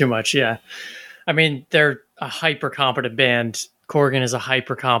 There's too much. Yeah, I mean they're a hyper competent band. Corgan is a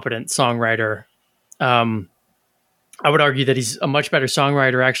hyper competent songwriter. I would argue that he's a much better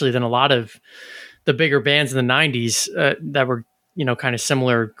songwriter actually than a lot of the bigger bands in the 90s that were, kind of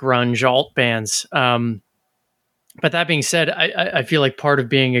similar grunge alt bands. But that being said, I feel like part of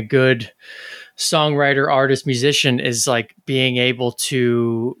being a good songwriter, artist, musician is like being able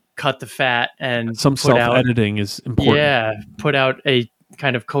to cut the fat and some self-editing is important. Yeah, put out a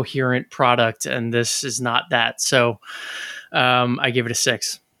kind of coherent product, and this is not that. So I give it a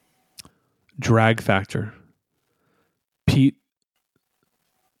 6. Drag factor. Pete,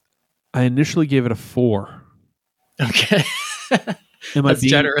 I initially gave it a 4. Okay. That's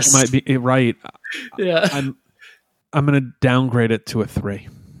generous. It might be right. Yeah. I'm going to downgrade it to a 3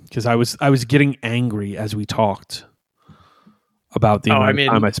 because I was getting angry as we talked about the amount of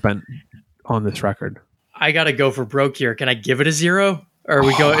time I spent on this record. I got to go for broke here. Can I give it a 0? Or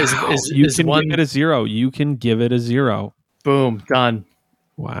we go? You can give it a 0. You can give it a 0. Boom, done.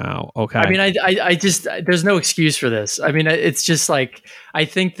 Wow. Okay. I mean, I just there's no excuse for this. I mean, it's just like I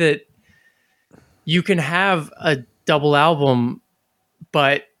think that you can have a double album,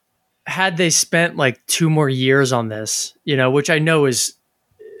 but had they spent like 2 more years on this, which I know is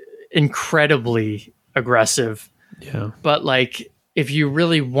incredibly aggressive. Yeah. But like, if you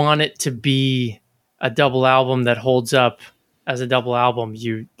really want it to be a double album that holds up as a double album,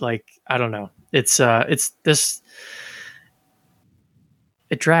 I don't know. It's this.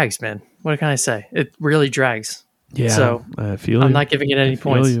 It drags, man. What can I say? It really drags. Yeah. So I feel I'm not giving it any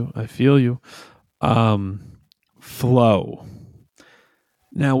points. I feel you. Flow.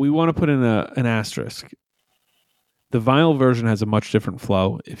 Now we want to put in an asterisk. The vinyl version has a much different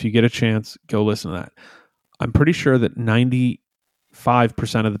flow. If you get a chance, go listen to that. I'm pretty sure that 95%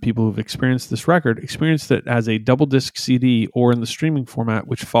 of the people who've experienced this record experienced it as a double disc CD or in the streaming format,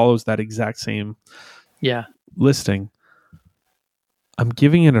 which follows that exact same listing. I'm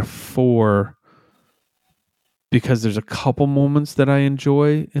giving it a 4 because there's a couple moments that I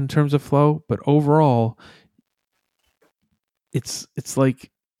enjoy in terms of flow, but overall, it's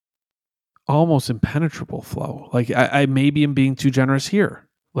like almost impenetrable flow. Like I maybe am being too generous here.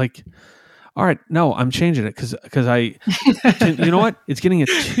 Like, all right, no, I'm changing it because I, you know what? It's getting a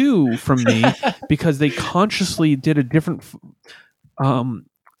 2 from me because they consciously did a different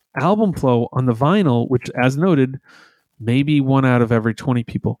album flow on the vinyl, which, as noted, maybe 1 out of every 20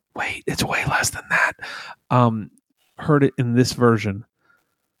 people. Wait, it's way less than that. Heard it in this version.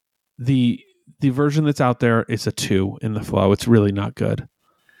 The version that's out there is a 2 in the flow. It's really not good.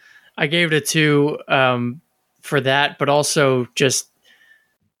 I gave it a 2 for that, but also just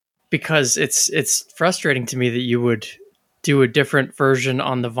because it's frustrating to me that you would do a different version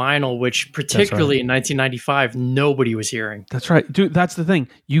on the vinyl, which particularly in 1995, nobody was hearing. That's right. Dude, that's the thing.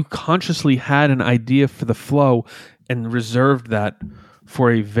 You consciously had an idea for the flow and reserved that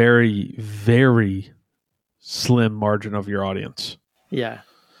for a very, very slim margin of your audience. Yeah.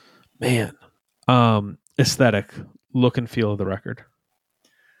 Man. Aesthetic, look and feel of the record.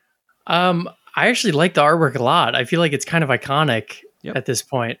 I actually like the artwork a lot. I feel like it's kind of iconic at this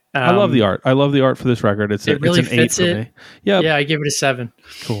point. I love the art. I love the art for this record. It's really it's an 8 for me. Yeah, I give it a 7.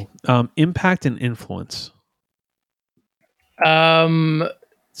 Cool. Impact and influence. It's a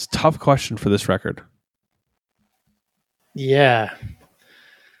tough question for this record. Yeah.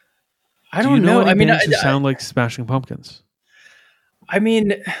 I Do don't you know. I mean, bands who sound like Smashing Pumpkins. I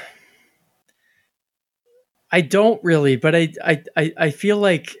mean, I don't really, but I feel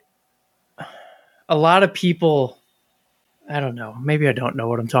like a lot of people. I don't know. Maybe I don't know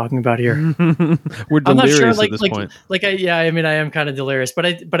what I'm talking about here. We're I'm not sure. delirious at this point. I mean, I am kind of delirious, but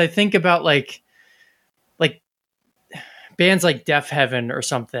I think about like bands like Deaf Heaven or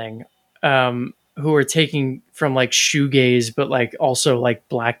something, who are taking from like shoegaze, but like also like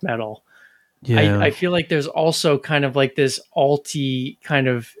black metal. Yeah. I feel like there's also kind of like this alty kind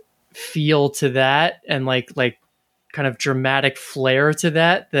of feel to that, and like kind of dramatic flair to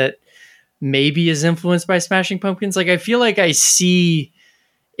that maybe is influenced by Smashing Pumpkins. Like I feel like I see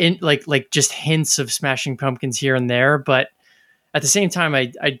in like just hints of Smashing Pumpkins here and there, but at the same time, I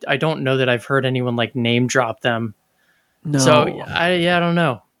don't know that I've heard anyone like name drop them. No. So I don't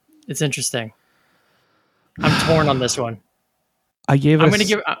know. It's interesting. I'm torn on this one. I'm going to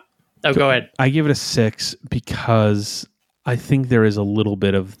give. Oh, go ahead. I give it a 6 because I think there is a little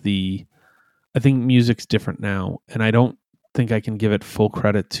bit of I think music's different now, and I don't think I can give it full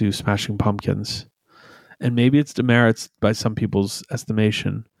credit to Smashing Pumpkins. And maybe it's demerits by some people's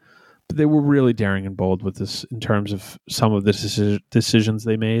estimation, but they were really daring and bold with this in terms of some of the decisions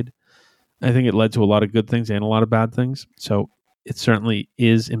they made. I think it led to a lot of good things and a lot of bad things. So it certainly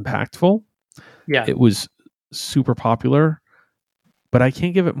is impactful. Yeah. It was super popular, but I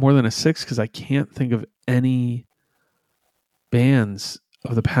can't give it more than a 6 because I can't think of any bands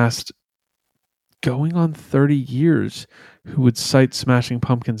of the past going on 30 years who would cite Smashing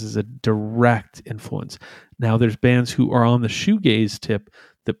Pumpkins as a direct influence. Now, there's bands who are on the shoegaze tip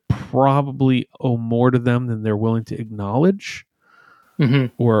that probably owe more to them than they're willing to acknowledge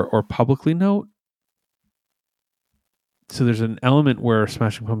or publicly note. So there's an element where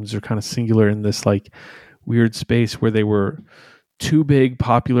Smashing Pumpkins are kind of singular in this like weird space where they were too big,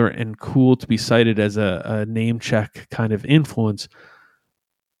 popular, and cool to be cited as a name check kind of influence.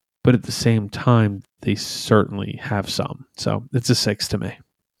 But at the same time, they certainly have some. So it's a 6 to me.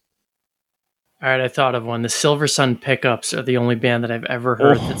 All right, I thought of one. The Silver Sun Pickups are the only band that I've ever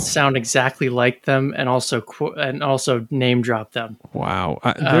heard that sound exactly like them, and also name drop them. Wow,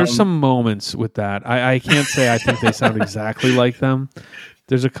 there's some moments with that. I can't say I think they sound exactly like them.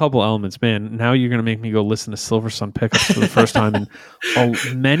 There's a couple elements, man. Now you're going to make me go listen to Silver Sun Pickups for the first time in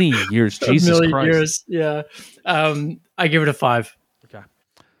many years. Jesus Christ, years. Yeah, I give it a 5. Okay.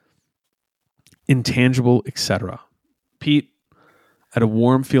 Intangible, etc. Pete, I had a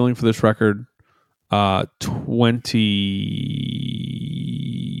warm feeling for this record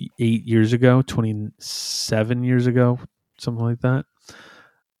 28 years ago, 27 years ago, something like that.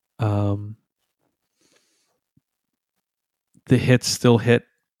 The hits still hit.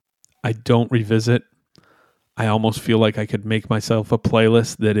 I don't revisit. I almost feel like I could make myself a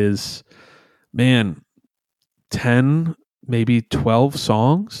playlist that is, 10, maybe 12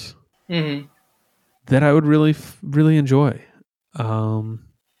 songs that I would really, really enjoy.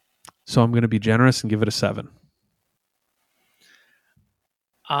 So I'm going to be generous and give it a 7.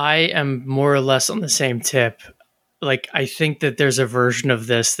 I am more or less on the same tip. Like, I think that there's a version of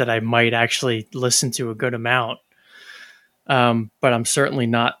this that I might actually listen to a good amount. But I'm certainly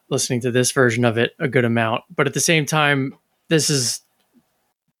not listening to this version of it a good amount. But at the same time, this is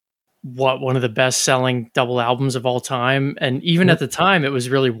one of the best selling double albums of all time. And even at the time, it was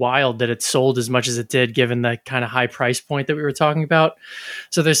really wild that it sold as much as it did, given the kind of high price point that we were talking about.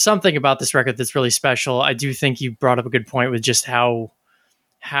 So there's something about this record that's really special. I do think you brought up a good point with just how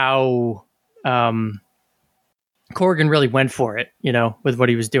Corgan really went for it, with what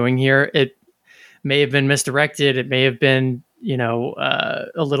he was doing here. It may have been misdirected. It may have been, a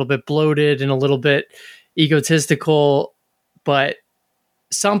little bit bloated and a little bit egotistical, but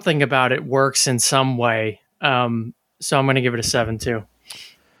something about it works in some way. So I'm going to give it a 7 too.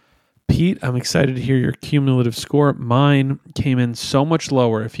 Pete, I'm excited to hear your cumulative score. Mine came in so much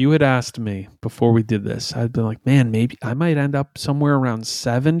lower. If you had asked me before we did this, I'd been like, man, maybe I might end up somewhere around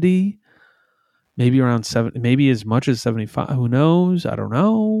 70, maybe around 70, maybe as much as 75. Who knows? I don't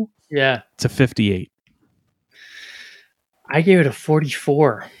know. Yeah. It's a 58. I gave it a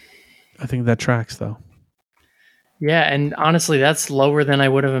 44. I think that tracks though. Yeah, and honestly, that's lower than I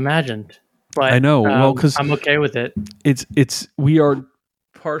would have imagined. But I know, well, because I'm okay with it. It's we are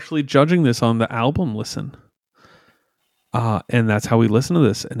partially judging this on the album listen, and that's how we listen to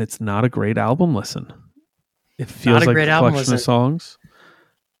this. And it's not a great album listen. It feels like a collection of songs.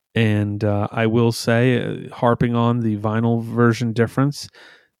 And I will say, harping on the vinyl version difference,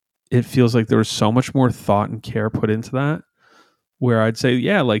 it feels like there was so much more thought and care put into that. Where I'd say,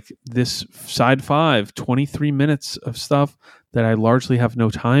 yeah, like this side 5, 23 minutes of stuff that I largely have no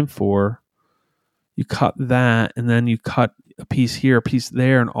time for. You cut that, and then you cut a piece here, a piece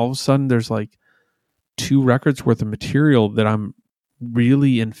there, and all of a sudden there's like 2 records worth of material that I'm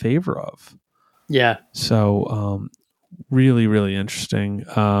really in favor of. Yeah. So really, really interesting.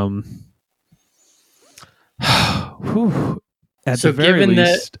 At So the very given that-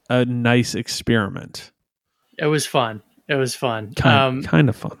 least, a nice experiment. It was fun. It was fun. Kind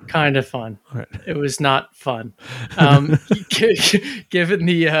of fun. Kind of fun. All right. It was not fun. Given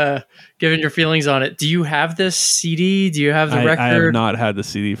your feelings on it, do you have this CD? Do you have the record? I have not had the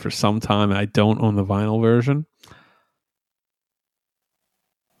CD for some time. I don't own the vinyl version.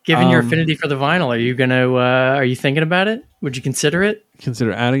 Given your affinity for the vinyl, are you gonna? Are you thinking about it? Would you consider it?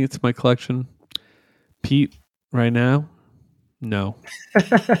 Consider adding it to my collection, Pete. Right now, no.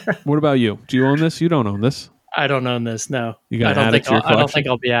 What about you? Do you own this? You don't own this. I don't own this. No, You got to add it to your collection? I don't think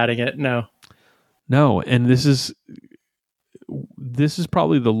I'll be adding it. No. No, and this is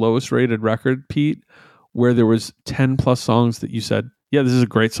probably the lowest rated record, Pete, where there was 10 plus songs that you said, yeah, this is a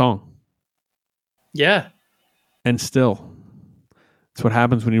great song. Yeah. And still, it's what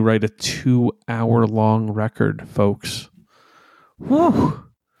happens when you write a 2-hour long record, folks. Whew.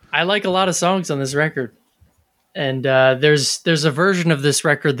 I like a lot of songs on this record. And there's a version of this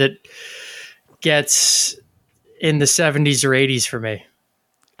record that gets in the 70s or 80s for me.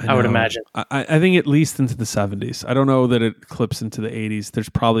 I would imagine. I think at least into the 70s. I don't know that it clips into the 80s. There's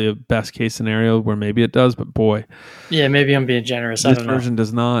probably a best case scenario where maybe it does, but boy. Yeah, maybe I'm being generous. This version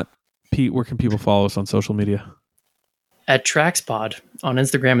does not. Pete, where can people follow us on social media? At TracksPod on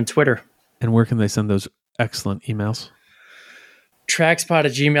Instagram and Twitter. And where can they send those excellent emails?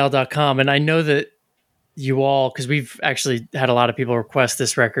 Trackspod@gmail.com. And I know that you all, because we've actually had a lot of people request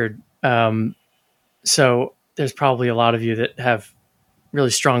this record. So there's probably a lot of you that have really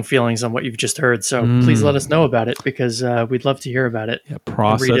strong feelings on what you've just heard. So please let us know about it, because we'd love to hear about it. Yeah,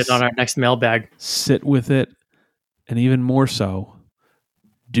 process. Read it on our next mailbag. Sit with it. And even more so,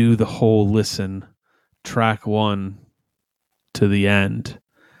 do the whole listen, track 1 to the end.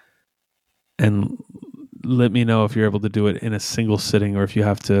 And let me know if you're able to do it in a single sitting or if you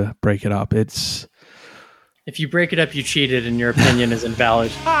have to break it up. If you break it up, you cheated and your opinion is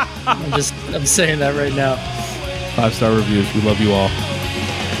invalid. I'm saying that right now. 5-star reviews. We love you all.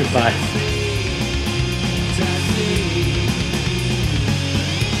 Goodbye.